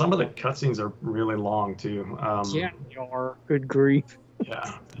 Some of the cutscenes are really long too. Yeah, they are. Good grief.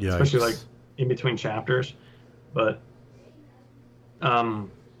 Yeah. Especially like in between chapters. But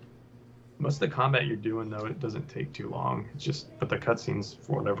most of the combat you're doing though, it doesn't take too long. It's just but the cutscenes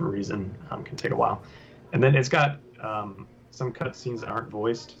for whatever reason can take a while. And then it's got some cutscenes that aren't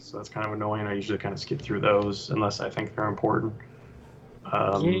voiced, so that's kind of annoying. I usually kind of skip through those unless I think they're important.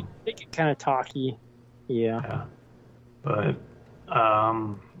 They get kind of talky. Yeah. But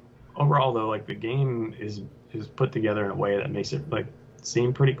overall, though, like the game is put together in a way that makes it like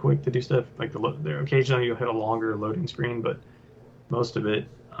seem pretty quick to do stuff. Like occasionally you'll hit a longer loading screen, but most of it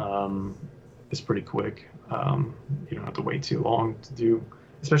is pretty quick. You don't have to wait too long to do,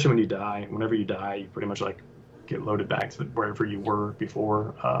 especially when you die. Whenever you die, you pretty much like get loaded back to wherever you were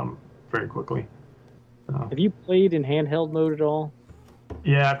before very quickly. Have you played in handheld mode at all?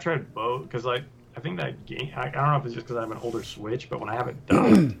 Yeah, I've tried both because I think that game, I don't know if it's just because I have an older Switch, but when I have it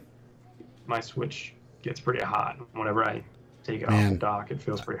docked, my Switch gets pretty hot. Whenever I take it off the dock, it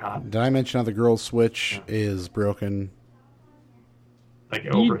feels pretty hot. Did I mention how the girl's Switch is broken? Like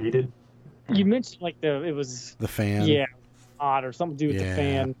overheated? You mentioned like it was the fan. Yeah, hot or something to do with the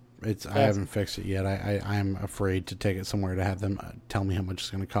fan. I haven't fixed it yet. I'm afraid to take it somewhere to have them tell me how much it's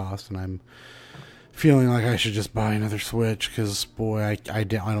going to cost, and I'm feeling like I should just buy another Switch because, boy, I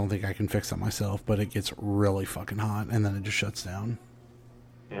don't think I can fix that myself, but it gets really fucking hot, and then it just shuts down.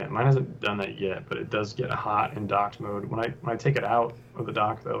 Yeah, mine hasn't done that yet, but it does get hot in docked mode. When I take it out of the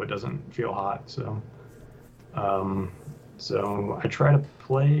dock, though, it doesn't feel hot, so I try to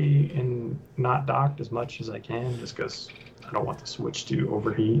play in not docked as much as I can, just because I don't want the Switch to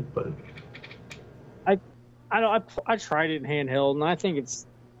overheat. But I tried it in handheld, and I think it's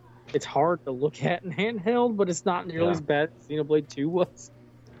hard to look at in handheld, but it's not nearly as bad as Xenoblade 2 was.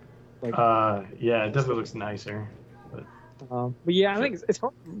 Like, yeah, it definitely looks nicer. But yeah, I think it's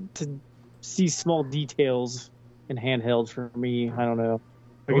hard to see small details in handheld for me. I don't know.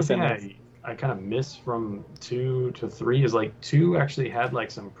 I kind of miss from 2 to 3 is like 2 actually had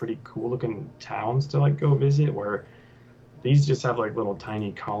like some pretty cool looking towns to like go visit, where these just have like little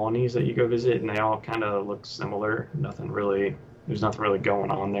tiny colonies that you go visit, and they all kind of look similar. There's nothing really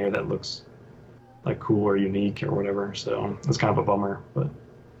going on there that looks like cool or unique or whatever. So it's kind of a bummer, but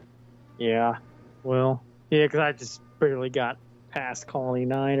yeah, well, yeah, because I just barely got past Colony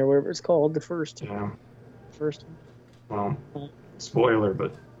 9 or whatever it's called, the first. Yeah. First. Well, spoiler,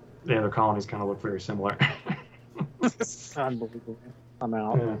 but the other colonies kind of look very similar. Unbelievable. I'm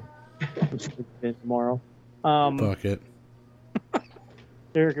out. Yeah. I'm sure we can tomorrow. Fuck it.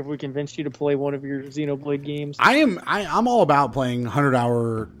 Derrick, have we convinced you to play one of your Xenoblade games? I'm all about playing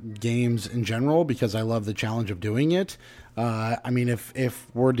 100-hour games in general because I love the challenge of doing it. I mean, if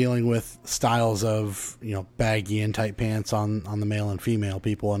we're dealing with styles of, baggy and tight pants on the male and female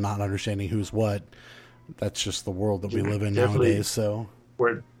people and not understanding who's what, that's just the world that we live in nowadays. So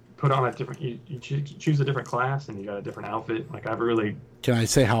we're put on a different, you choose a different class and you got a different outfit. Like Can I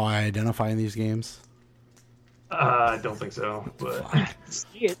say how I identify in these games? I don't think so, but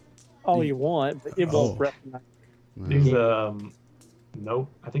see it all you want, but it won't recognize. These I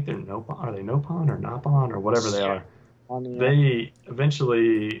think they're Nopon. Are they Nopon or Nopon or whatever they are? They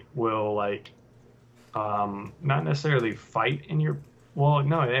eventually will not necessarily fight in your. Well,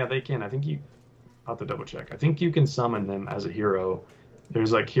 no, yeah, they can. I think I'll have to double check. I think you can summon them as a hero.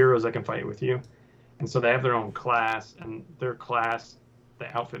 There's heroes that can fight with you, and so they have their own class, and their class,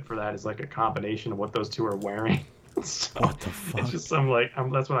 the outfit for that is a combination of what those two are wearing. So what the fuck? It's just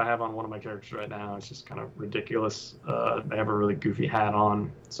that's what I have on one of my characters right now. It's just kind of ridiculous. They have a really goofy hat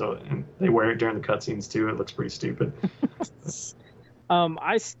on, and they wear it during the cutscenes too. It looks pretty stupid.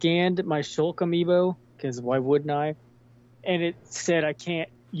 I scanned my Shulk amiibo because why wouldn't I? And it said I can't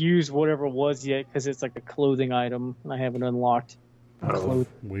use whatever it was yet because it's a clothing item and I haven't unlocked.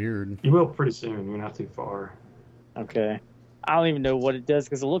 Weird. You will pretty soon. You're not too far. Okay. I don't even know what it does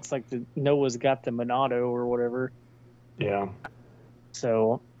because it looks like Noah's got the Monado or whatever. Yeah.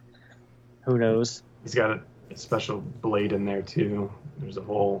 So, who knows? He's got a special blade in there too. There's a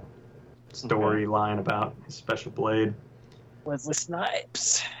whole storyline about his special blade. Wesley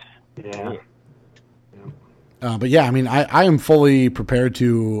Snipes. Yeah. But yeah, I mean, I am fully prepared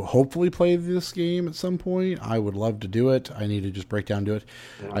to hopefully play this game at some point. I would love to do it. I need to just break down and do it.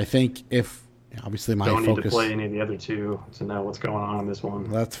 Yeah. I think obviously my focus... Don't need to play any of the other two to know what's going on in this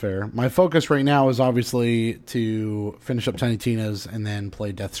one. That's fair. My focus right now is obviously to finish up Tiny Tina's and then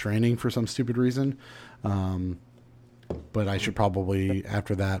play Death Stranding for some stupid reason. But I should probably,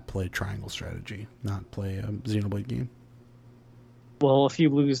 after that, play Triangle Strategy, not play a Xenoblade game. Well, if you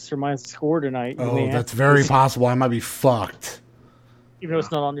lose Surmise the Score tonight... that's very possible. I might be fucked. Even though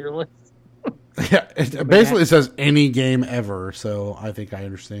it's not on your list. Yeah, it says any game ever, so I think I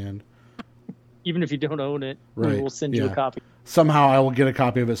understand. Even if you don't own it, right. we will send you a copy. Somehow I will get a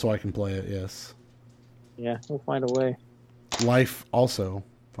copy of it so I can play it, yes. Yeah, we'll find a way. Life also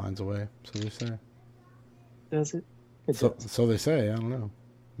finds a way, so they say. Does it? So they say, I don't know.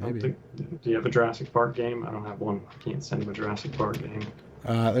 Maybe. Do you have a Jurassic Park game? I don't have one. I can't send him a Jurassic Park game.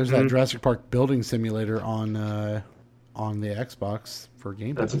 There's that Jurassic Park building simulator on the Xbox for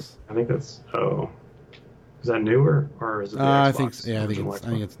Game Pass. I think that's... Oh. Is that newer? Or is it the Xbox? I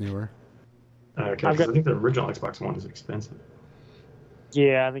think it's newer. Okay, I think the original Xbox One is expensive.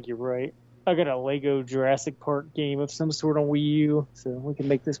 Yeah, I think you're right. I got a Lego Jurassic Park game of some sort on Wii U, so we can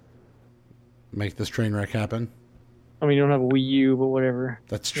make this train wreck happen. I mean, you don't have a Wii U, but whatever.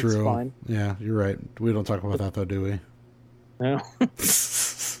 That's true. It's fine. Yeah, you're right. We don't talk about that, though, do we? No.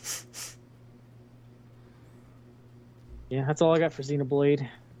 Yeah, that's all I got for Xenoblade.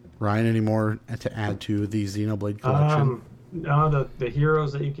 Ryan, any more to add to the Xenoblade collection? No, the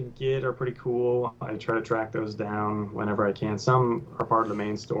heroes that you can get are pretty cool. I try to track those down whenever I can. Some are part of the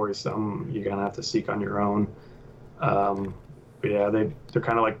main story. Some you're gonna have to seek on your own. But yeah, they're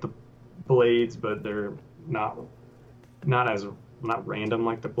kind of like the blades, but they're not random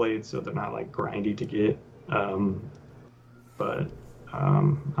like the blades, so they're not grindy to get. But I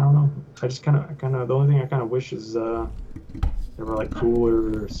don't know. I just kind of the only thing I kind of wish is there were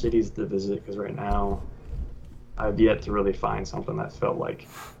cooler cities to visit, because right now I've yet to really find something that felt like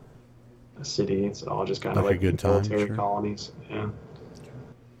a city. It's all just kind of a good time, military colonies. Yeah.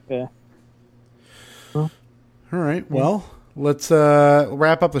 Yeah. All right. Well, let's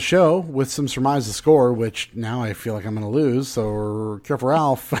wrap up the show with some Surmise the Score, which now I feel like I'm going to lose. So careful,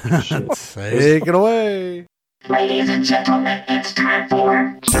 Ralph. Take it away. Ladies and gentlemen, it's time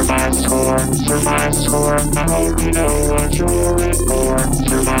for Surmise the Score, Surmise the Score. I hope you know what you're in for.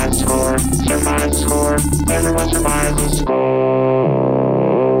 Surmise the Score, Surmise the Score. Everyone surmise the score.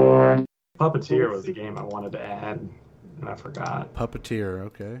 Puppeteer was the game I wanted to add, and I forgot. Puppeteer,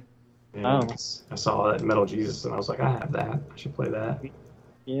 okay. Yeah, I saw that Metal Jesus, and I was like, I have that. I should play that.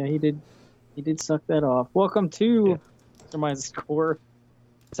 Yeah, he did suck that off. Welcome to Surmise the Score,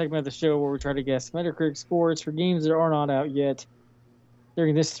 segment of the show where we try to guess Metacritic scores for games that are not out yet.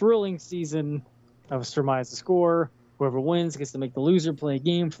 During this thrilling season of Surmise the Score, whoever wins gets to make the loser play a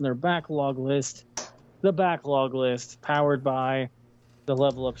game from their backlog list. The backlog list, powered by the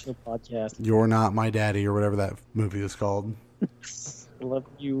Level Up Show podcast. You're Not My Daddy, or whatever that movie is called. I love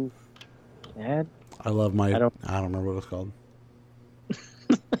you, Dad. I love my... I don't remember what it's called.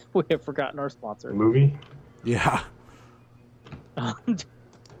 We have forgotten our sponsor. The movie? Yeah.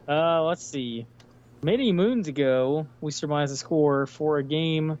 Let's see. Many moons ago, we surmised the score for a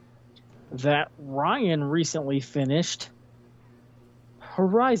game that Ryan recently finished,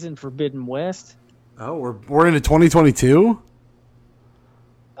 Horizon Forbidden West. Oh, we're into 2022?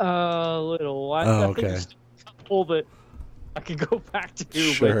 A little. I think okay. there's a couple that I could go back to,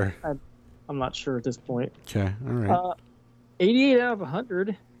 Sure. but I'm not sure at this point. Okay, all right. 88 out of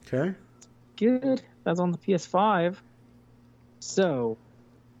 100. Okay. Good. That's on the PS5. So,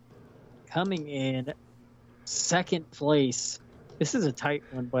 coming in second place. This is a tight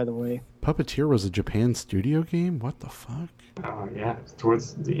one, by the way. Puppeteer was a Japan studio game? What the fuck? Yeah, it's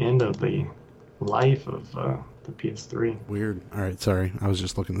towards the end of the life of the PS3. Weird. All right, sorry. I was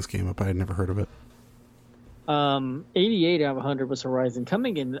just looking this game up. I had never heard of it. 88 out of 100 was Horizon.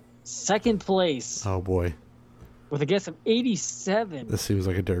 Coming in second place. Oh, boy. With a guess of 87. This seems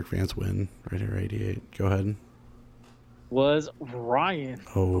like a Derrick Vance win right here, 88. Go ahead. Was Ryan.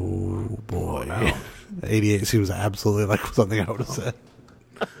 Oh, boy. Oh, no. 88 seems absolutely like something I would have said.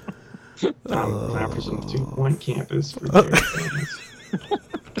 Time for some 2-point campus for Derrick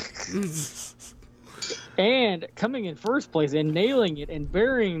Vance. And coming in first place and nailing it and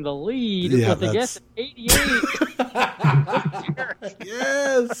burying the lead with a guess of 88.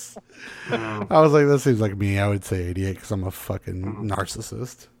 Yes! I was like, that seems like me. I would say 88 because I'm a fucking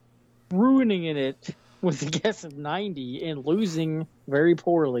narcissist. Ruining it with a guess of 90 and losing very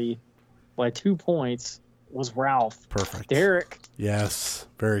poorly by 2 points was Ralph. Perfect. Derrick. Yes.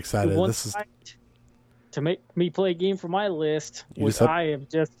 Very excited. This is to make me play a game for my list, which I have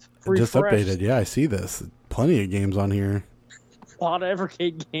just refreshed. Just updated. Yeah, I see this. Plenty of games on here. A lot of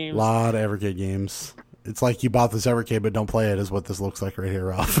Evercade games. It's like you bought this Evercade but don't play it is what this looks like right here,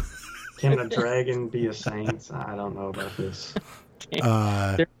 Ralph. Can a dragon be a saint? I don't know about this.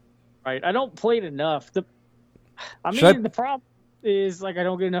 Right. I don't play it enough. The problem is like I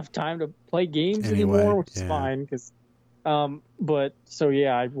don't get enough time to play games anymore, which is fine because but so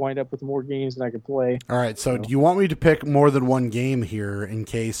yeah, I wind up with more games than I can play. All right, so do you want me to pick more than one game here in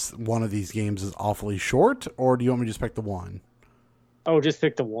case one of these games is awfully short, or do you want me to just pick the one? Oh, just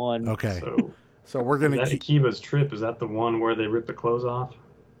pick the one. Okay. So we're gonna Akiba's Trip. Is that the one where they rip the clothes off?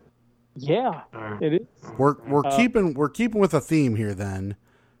 Yeah, it is. We're keeping with a theme here then.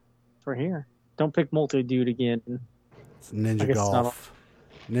 For here, don't pick Multi-Dude again. It's Ninja Golf.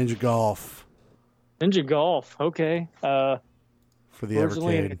 Ninja Golf. Ninja Golf. Okay. For the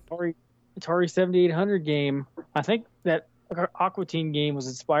Evercade. Atari 7800 game. I think that Aqua Teen game was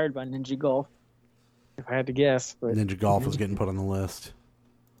inspired by Ninja Golf. If I had to guess, but Ninja Golf is getting put on the list.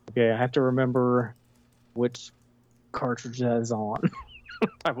 Okay, I have to remember which cartridge that is on.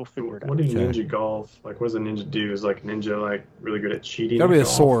 I will figure it out. What is Ninja Golf? Like, what does a ninja do? Is like ninja like really good at cheating? Gotta be a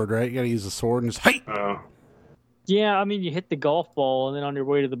sword, right? You gotta use a sword and just hey. Yeah, I mean, you hit the golf ball, and then on your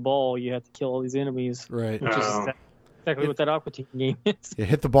way to the ball, you have to kill all these enemies. Right. Which is exactly what that Aqua Teen game is. You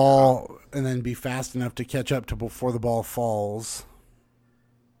hit the ball, and then be fast enough to catch up to before the ball falls.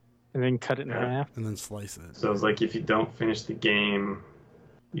 And then cut it in half. And then slice it. So it's like if you don't finish the game,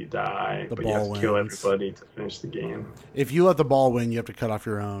 you die, but you have to wins. kill everybody to finish the game. If you let the ball win, you have to cut off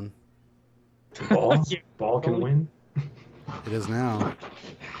your own. The ball? Ball can win? It is now.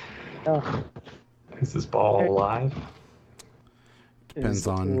 Is this ball alive? Depends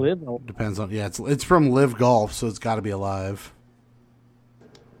on. Yeah, it's from Live Golf, so it's got to be alive.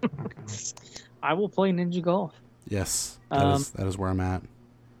 I will play Ninja Golf. Yes, that is where I'm at.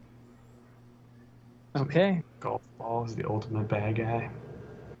 Okay. Golf ball is the ultimate bad guy.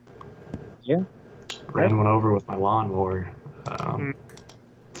 Yeah. Ran one over with my lawnmower.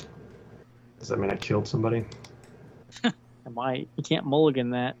 Does that mean I killed somebody? I might. You can't mulligan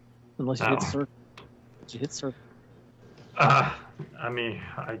that unless you hit circle. Did you hit circle? I mean,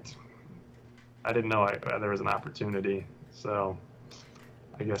 I didn't know there was an opportunity, so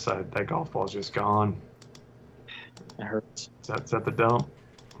I guess that golf ball's just gone. It hurts. Is that the dump?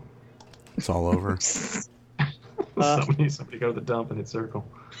 It's all over. Somebody go to the dump and hit circle.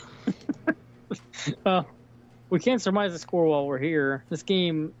 We can't surmise the score while we're here. This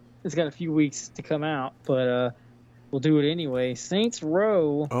game has got a few weeks to come out, but we'll do it anyway. Saints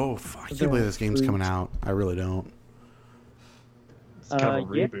Row. Oh, fuck. I can't believe this game's coming out. I really don't. It's kind of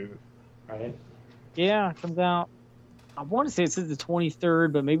a reboot, right? Yeah, it comes out. I want to say it says the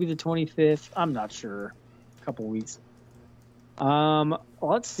 23rd, but maybe the 25th. I'm not sure. A couple weeks.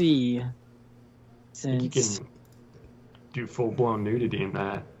 Let's see. You can do full-blown nudity in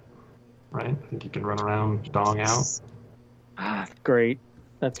that, right? I think you can run around dong out. Great.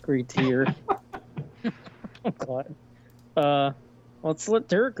 That's great to hear. Let's let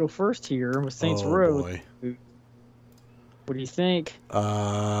Derrick go first here with Saints Row. Boy. What do you think?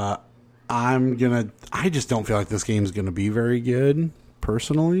 I I just don't feel like this game's gonna be very good,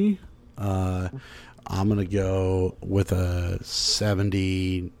 personally. I'm gonna go with a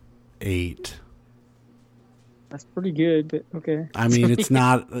 78. That's pretty good, but okay. I mean, it's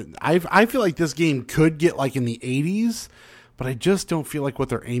not. I feel like this game could get like in the 80s, but I just don't feel like what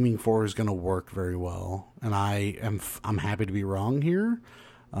they're aiming for is going to work very well. And I'm happy to be wrong here.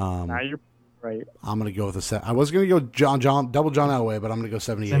 Now you're right. I'm going to go with a set. I was going to go double John Elway, but I'm going to go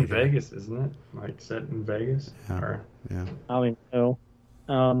 78. It's in Vegas, isn't it? Like set in Vegas. Yeah. I don't even know.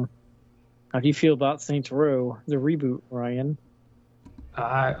 How do you feel about Saints Row, the reboot, Ryan?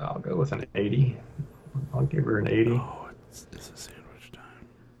 I'll go with an 80. I'll give her an 80. Oh, it's a sandwich time.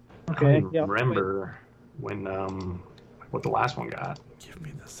 Okay. I remember when what the last one got. Give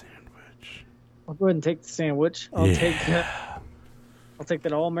me the sandwich. I'll go ahead and take the sandwich. I'll take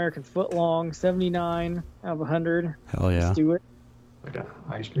that all-American footlong 79 out of 100. Hell yeah. Let's do it. Like an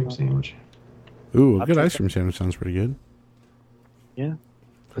ice cream sandwich. Ooh, a good ice cream sandwich sounds pretty good. Yeah.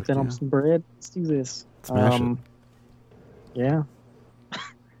 Put that on some bread. Let's do this. Smash it. Yeah.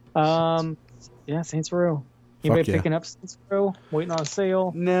 Yeah, Saints Row. Anybody picking up Saints Row? Waiting on a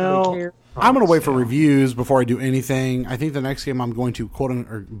sale? No. I'm going to wait for reviews before I do anything. I think the next game I'm going to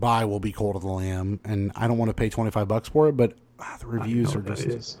buy will be Cult of the Lamb, and I don't want to pay $25 for it, but the reviews are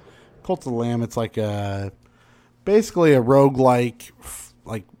just... Cult of the Lamb, it's like basically a roguelike,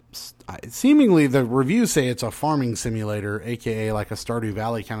 like seemingly the reviews say it's a farming simulator, aka like a Stardew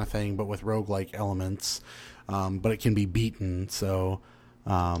Valley kind of thing, but with roguelike elements. But it can be beaten, so...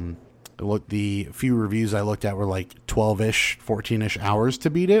 the few reviews I looked at were like 12-ish, 14-ish hours to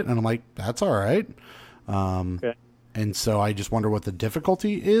beat it, and I'm like, that's all right. Okay. And so I just wonder what the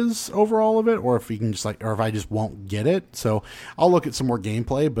difficulty is overall of it, or if you can just or if I just won't get it. So I'll look at some more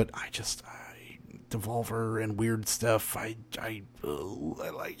gameplay, but Devolver and weird stuff, I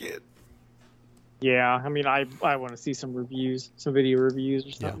like it. Yeah, I mean, I want to see some reviews, some video reviews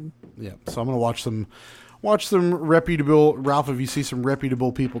or something. Yeah. So I'm gonna watch some reputable. Ralph, if you see some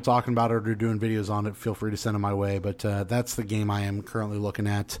reputable people talking about it or doing videos on it, feel free to send them my way. But that's the game I am currently looking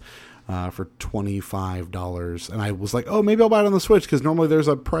at for $25. And I was like, oh, maybe I'll buy it on the Switch because normally there's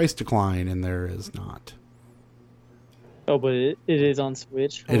a price decline, and there is not. Oh, but it is on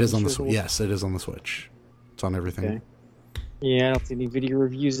Switch? It is on the Switch. Yes, it is on the Switch. It's on everything. Okay. Yeah, I don't see any video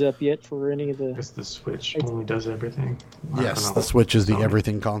reviews up yet for any of the... Because the Switch only does everything. Yes, the Switch is the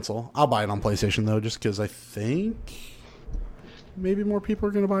everything console. I'll buy it on PlayStation, though, just because I think maybe more people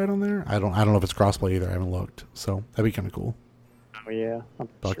are going to buy it on there. I don't know if it's crossplay either. I haven't looked. So that'd be kind of cool. Oh, yeah.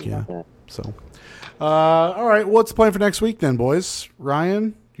 Fuck yeah. So, all right. What's the plan for next week then, boys?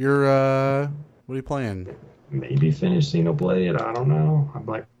 Ryan, you're, what are you playing? Maybe finish Xenoblade. I don't know. I'm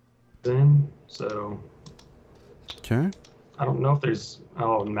like in, so... Okay. I don't know if there's...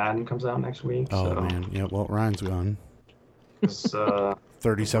 Oh, Madden comes out next week. Oh, man. Yeah, well, Ryan's gone. It's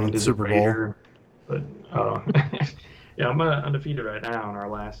 37th Super Bowl. But, yeah, I'm undefeated right now in our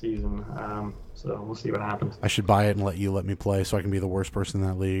last season. So we'll see what happens. I should buy it and let me play so I can be the worst person in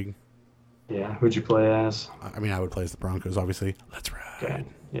that league. Yeah, who'd you play as? I mean, I would play as the Broncos, obviously. Let's ride. Okay.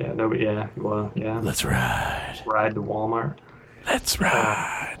 Yeah, nobody. Yeah, well, yeah. Let's ride. Ride to Walmart. Let's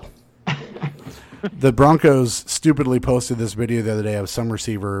ride. The Broncos stupidly posted this video the other day of some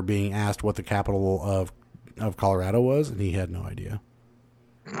receiver being asked what the capital of Colorado was, and he had no idea.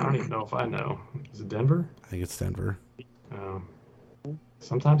 I don't even know if I know. Is it Denver? I think it's Denver.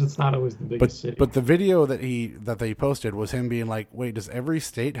 Sometimes it's not always the biggest city. But the video that they posted was him being like, "Wait, does every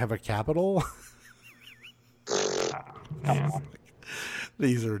state have a capital?" Yeah.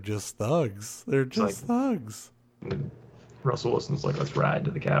 These are just thugs. They're just thugs. Russell Wilson's like, let's ride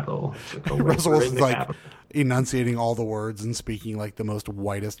to the Capitol. Russell Wilson's like enunciating all the words and speaking like the most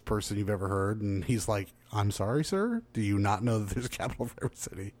whitest person you've ever heard. And he's like, I'm sorry, sir. Do you not know that there's a capital for every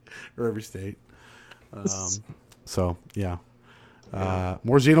city or every state? So, yeah.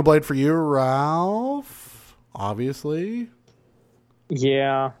 More Xenoblade for you, Ralph, obviously.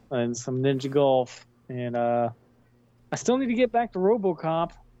 Yeah, and some Ninja Golf. And I still need to get back to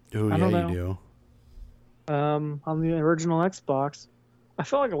RoboCop. Oh, yeah, you do. On the original Xbox. I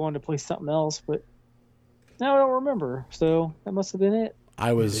felt like I wanted to play something else, but now I don't remember. So that must have been it.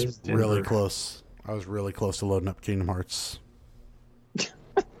 I was really close. I was really close to loading up Kingdom Hearts.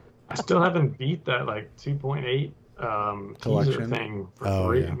 I still haven't beat that like 2.8 teaser thing for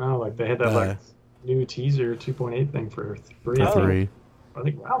free. Yeah. No, like they had that new teaser 2.8 thing for free. I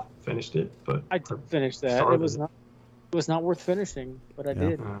think Ralph finished it, but I did finish that. It was not worth finishing, but I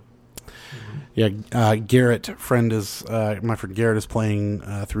did. Yeah, Garrett, my friend Garrett is playing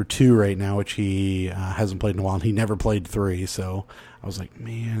through 2 right now, which he hasn't played in a while. And he never played 3, so I was like,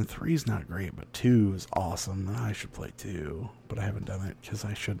 man, 3's not great, but 2 is awesome. I should play 2, but I haven't done it because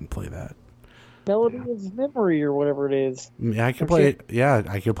I shouldn't play that. Melody of Memory or whatever it is. Yeah, I could play. Yeah,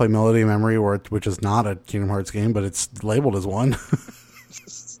 I could play Melody of Memory, which is not a Kingdom Hearts game, but it's labeled as one.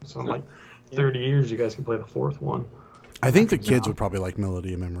 So in like 30 years, you guys can play the 4th one. I think the kids would probably like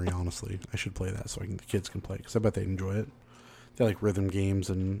Melody of Memory, honestly. I should play that so the kids can play, because I bet they'd enjoy it. They like rhythm games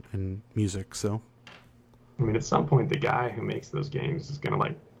and music, so. I mean, at some point, the guy who makes those games is going to,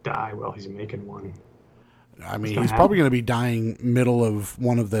 like, die while he's making one. I mean, he's probably going to be dying middle of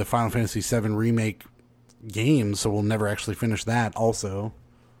one of the Final Fantasy VII Remake games, so we'll never actually finish that also.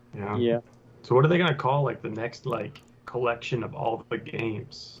 Yeah. So what are they going to call, like, the next, like, collection of all the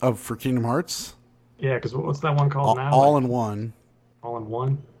games? For Kingdom Hearts? Yeah, because what's that one called now? All in One. All in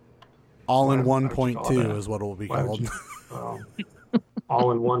One? All in 1.2 is what it will be called.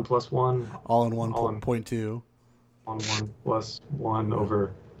 All in 1 plus 1? All in 1.2. All in 1 plus 1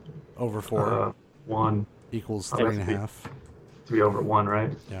 over 4. 1 equals 3.5. To be over 1,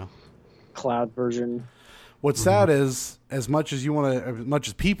 right? Yeah. Cloud version. What's sad is, as much as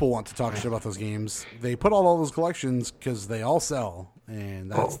people want to talk shit about those games, they put all those collections because they all sell,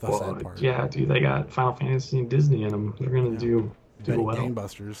 and that's the sad part. Yeah, dude, they got Final Fantasy and Disney in them. They're gonna do well.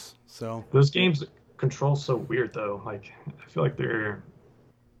 Gangbusters. So those games control so weird though. Like I feel like they're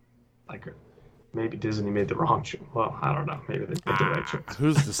like maybe Disney made the wrong choice. Well, I don't know. Maybe they made the right choice.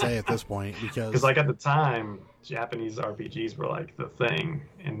 Who's to say at this point? Because like at the time, Japanese RPGs were like the thing,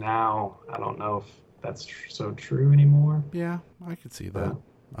 and now I don't know if that's so true anymore. Yeah, I could see that.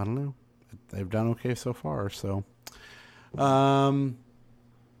 I don't know. They've done okay so far, so. All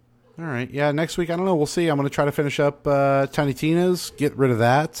right. Yeah, next week, I don't know. We'll see. I'm going to try to finish up Tiny Tina's, get rid of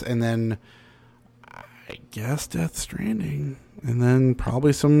that, and then I guess Death Stranding. And then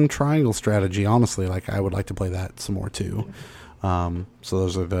probably some Triangle Strategy, honestly. Like, I would like to play that some more, too. So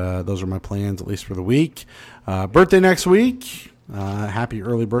those are my plans, at least for the week. Birthday next week. Happy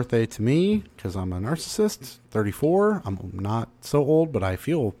early birthday to me, because I'm a narcissist, 34. I'm not so old, but I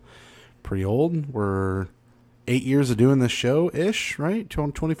feel pretty old. We're 8 years of doing this show-ish, right?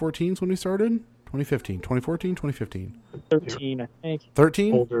 2014 is when we started? 2015. 2014, 2015. 13, I think.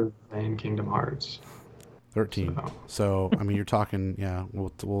 13? Older than Kingdom Hearts. 13. So I mean, you're talking,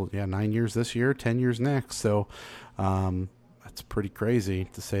 9 years this year, 10 years next. So that's pretty crazy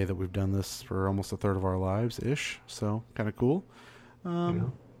to say that we've done this for almost a third of our lives-ish. So kind of cool.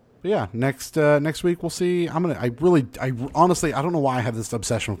 But yeah, next week we'll see. I honestly, I don't know why I have this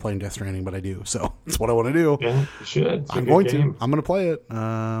obsession with playing Death Stranding, but I do. So that's what I want to do. Yeah, you should. I'm going to play it.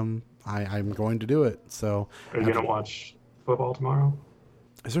 I'm going to do it. So are you going to watch football tomorrow?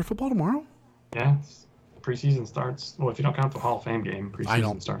 Is there football tomorrow? Yeah. Preseason starts. Well, if you don't count the Hall of Fame game,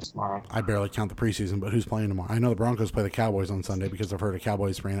 preseason starts tomorrow. I barely count the preseason, but who's playing tomorrow? I know the Broncos play the Cowboys on Sunday because I've heard a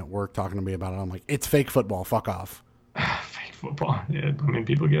Cowboys fan at work talking to me about it. I'm like, it's fake football. Fuck off. Fake football. Yeah, I mean,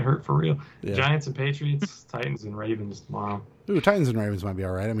 people get hurt for real. Yeah. Giants and Patriots, Titans and Ravens tomorrow. Ooh, Titans and Ravens might be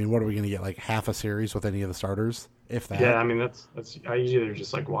all right. I mean, what are we going to get? Like half a series with any of the starters, if that? Yeah, I mean that's. I usually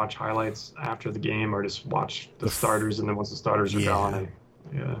just like watch highlights after the game, or just watch the starters, and then once the starters are gone,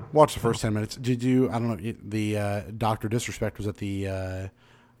 yeah. Watch the first 10 minutes. Did you? I don't know. The Dr. Disrespect was at the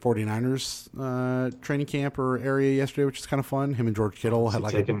 49ers training camp or area yesterday, which is kind of fun. Him and George Kittle had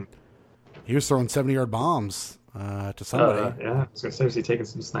he was throwing 70-yard bombs to somebody. Yeah, I was gonna say, was he taking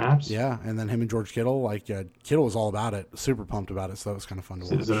some snaps? Yeah, and then him and George Kittle, Kittle was all about it, super pumped about it, so that was kind of fun to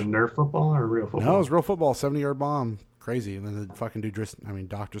watch. Is it a Nerf football or real football? No, it was real football, 70-yard bomb, crazy, and then the fucking dude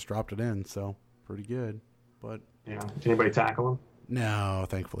Doc just dropped it in, so pretty good. But yeah, did anybody tackle him? No,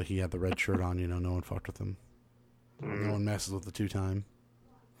 thankfully he had the red shirt on. No one fucked with him. No one messes with the 2-time.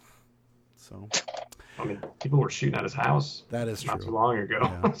 So, I mean, people were shooting at his house. That is not true. too long ago.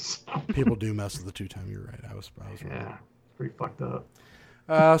 Yeah. People do mess with the 2-time. You're right. I was right. Yeah, it's pretty fucked up.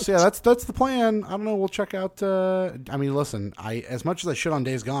 So yeah, that's the plan. I don't know. We'll check out. I mean, listen. As much as I shit on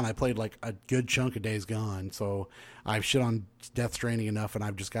Days Gone, I played like a good chunk of Days Gone. So I've shit on Death Stranding enough, and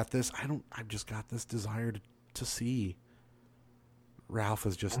I've just got this. I've just got this desire to see. Ralph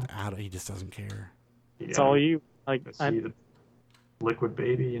is just out. He just doesn't care. It's all you. Like see the liquid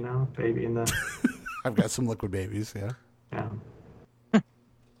baby, baby in the. I've got some liquid babies. Yeah.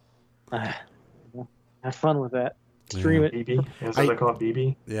 Yeah. Have fun with that. Stream it. BB. That's what they call it,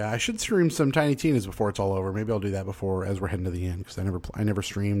 BB. Yeah, I should stream some Tiny Tina's before it's all over. Maybe I'll do that as we're heading to the end, because I never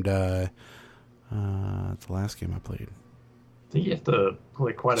streamed. The last game I played. I think you have to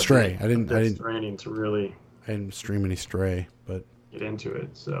play quite a Stray. bit. I didn't Stranding to really. I didn't stream any Stray, but get into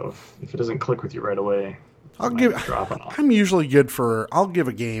it. So if it doesn't click with you right away, I'm usually good for. I'll give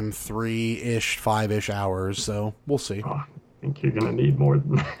a game 3-ish, 5-ish hours. So we'll see. Oh, I think you're gonna need more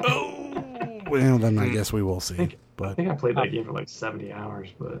than that. Well, then I guess we will see. I think I played that game for like 70 hours,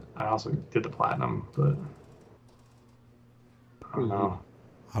 but I also did the platinum. But I don't know.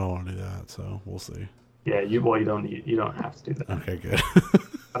 I don't want to do that, so we'll see. Yeah, you don't have to do that. Okay, good.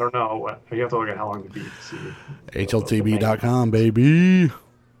 I don't know. You have to look at how long to beat to see. HLTB.com, baby.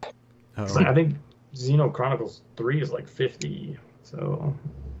 So I think Xenoblade Chronicles 3 is like 50. So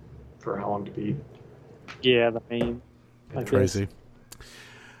for how long to beat? Yeah, the main. Crazy.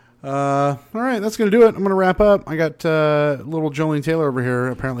 All right, that's going to do it. I'm going to wrap up. I got little Jolene Taylor over here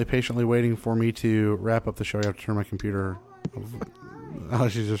apparently patiently waiting for me to wrap up the show. I have to turn my computer. Oh,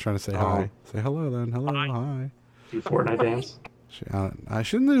 she's just trying to say hi. Say hello then. Hello, hi. Do Fortnite dance? I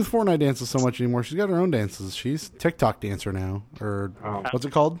shouldn't do Fortnite dances so much anymore. She's got her own dances. She's TikTok dancer now. Or what's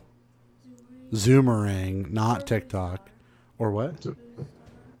it called? Zoomerang, not TikTok. Or what?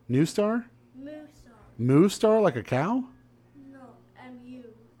 New Star? Moo Star, like a cow? No, MU.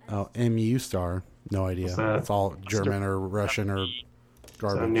 Oh, MU Star. No idea. It's all German or Russian or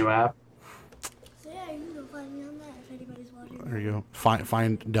garbage. Is that a new app? So yeah, you can go find me on that if anybody's watching. There you go.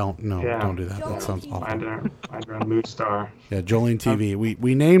 Don't do that. That sounds awful. Find her on Mood Star. Yeah, Jolene TV.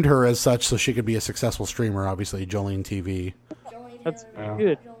 We named her as such so she could be a successful streamer, obviously, Jolene TV. That's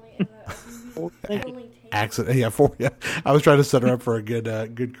good. Accident. Yeah, I was trying to set her up for a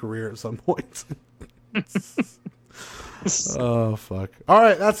good career at some point. Oh fuck! All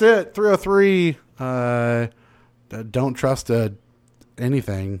right, that's it. 303. Don't trust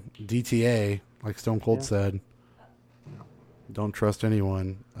anything. DTA, like Stone Cold said. Don't trust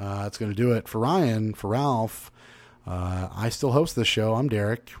anyone. That's going to do it for Ryan, for Ralph. I still host this show. I'm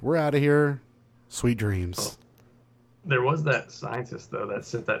Derrick. We're out of here. Sweet dreams. There was that scientist though that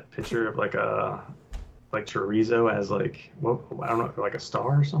sent that picture of like chorizo as like I don't know, like a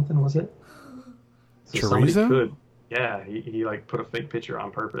star or something. Was it? So chorizo? Yeah, he like put a fake picture on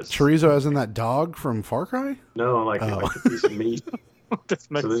purpose. Chorizo, as in that dog from Far Cry? No, like a piece of meat.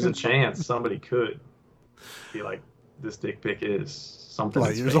 So there's a chance somebody could be like, this dick pic is something.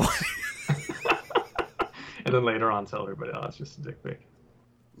 Light years away. And then later on tell everybody, oh, it's just a dick pic.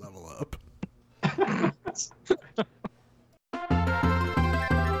 Level up.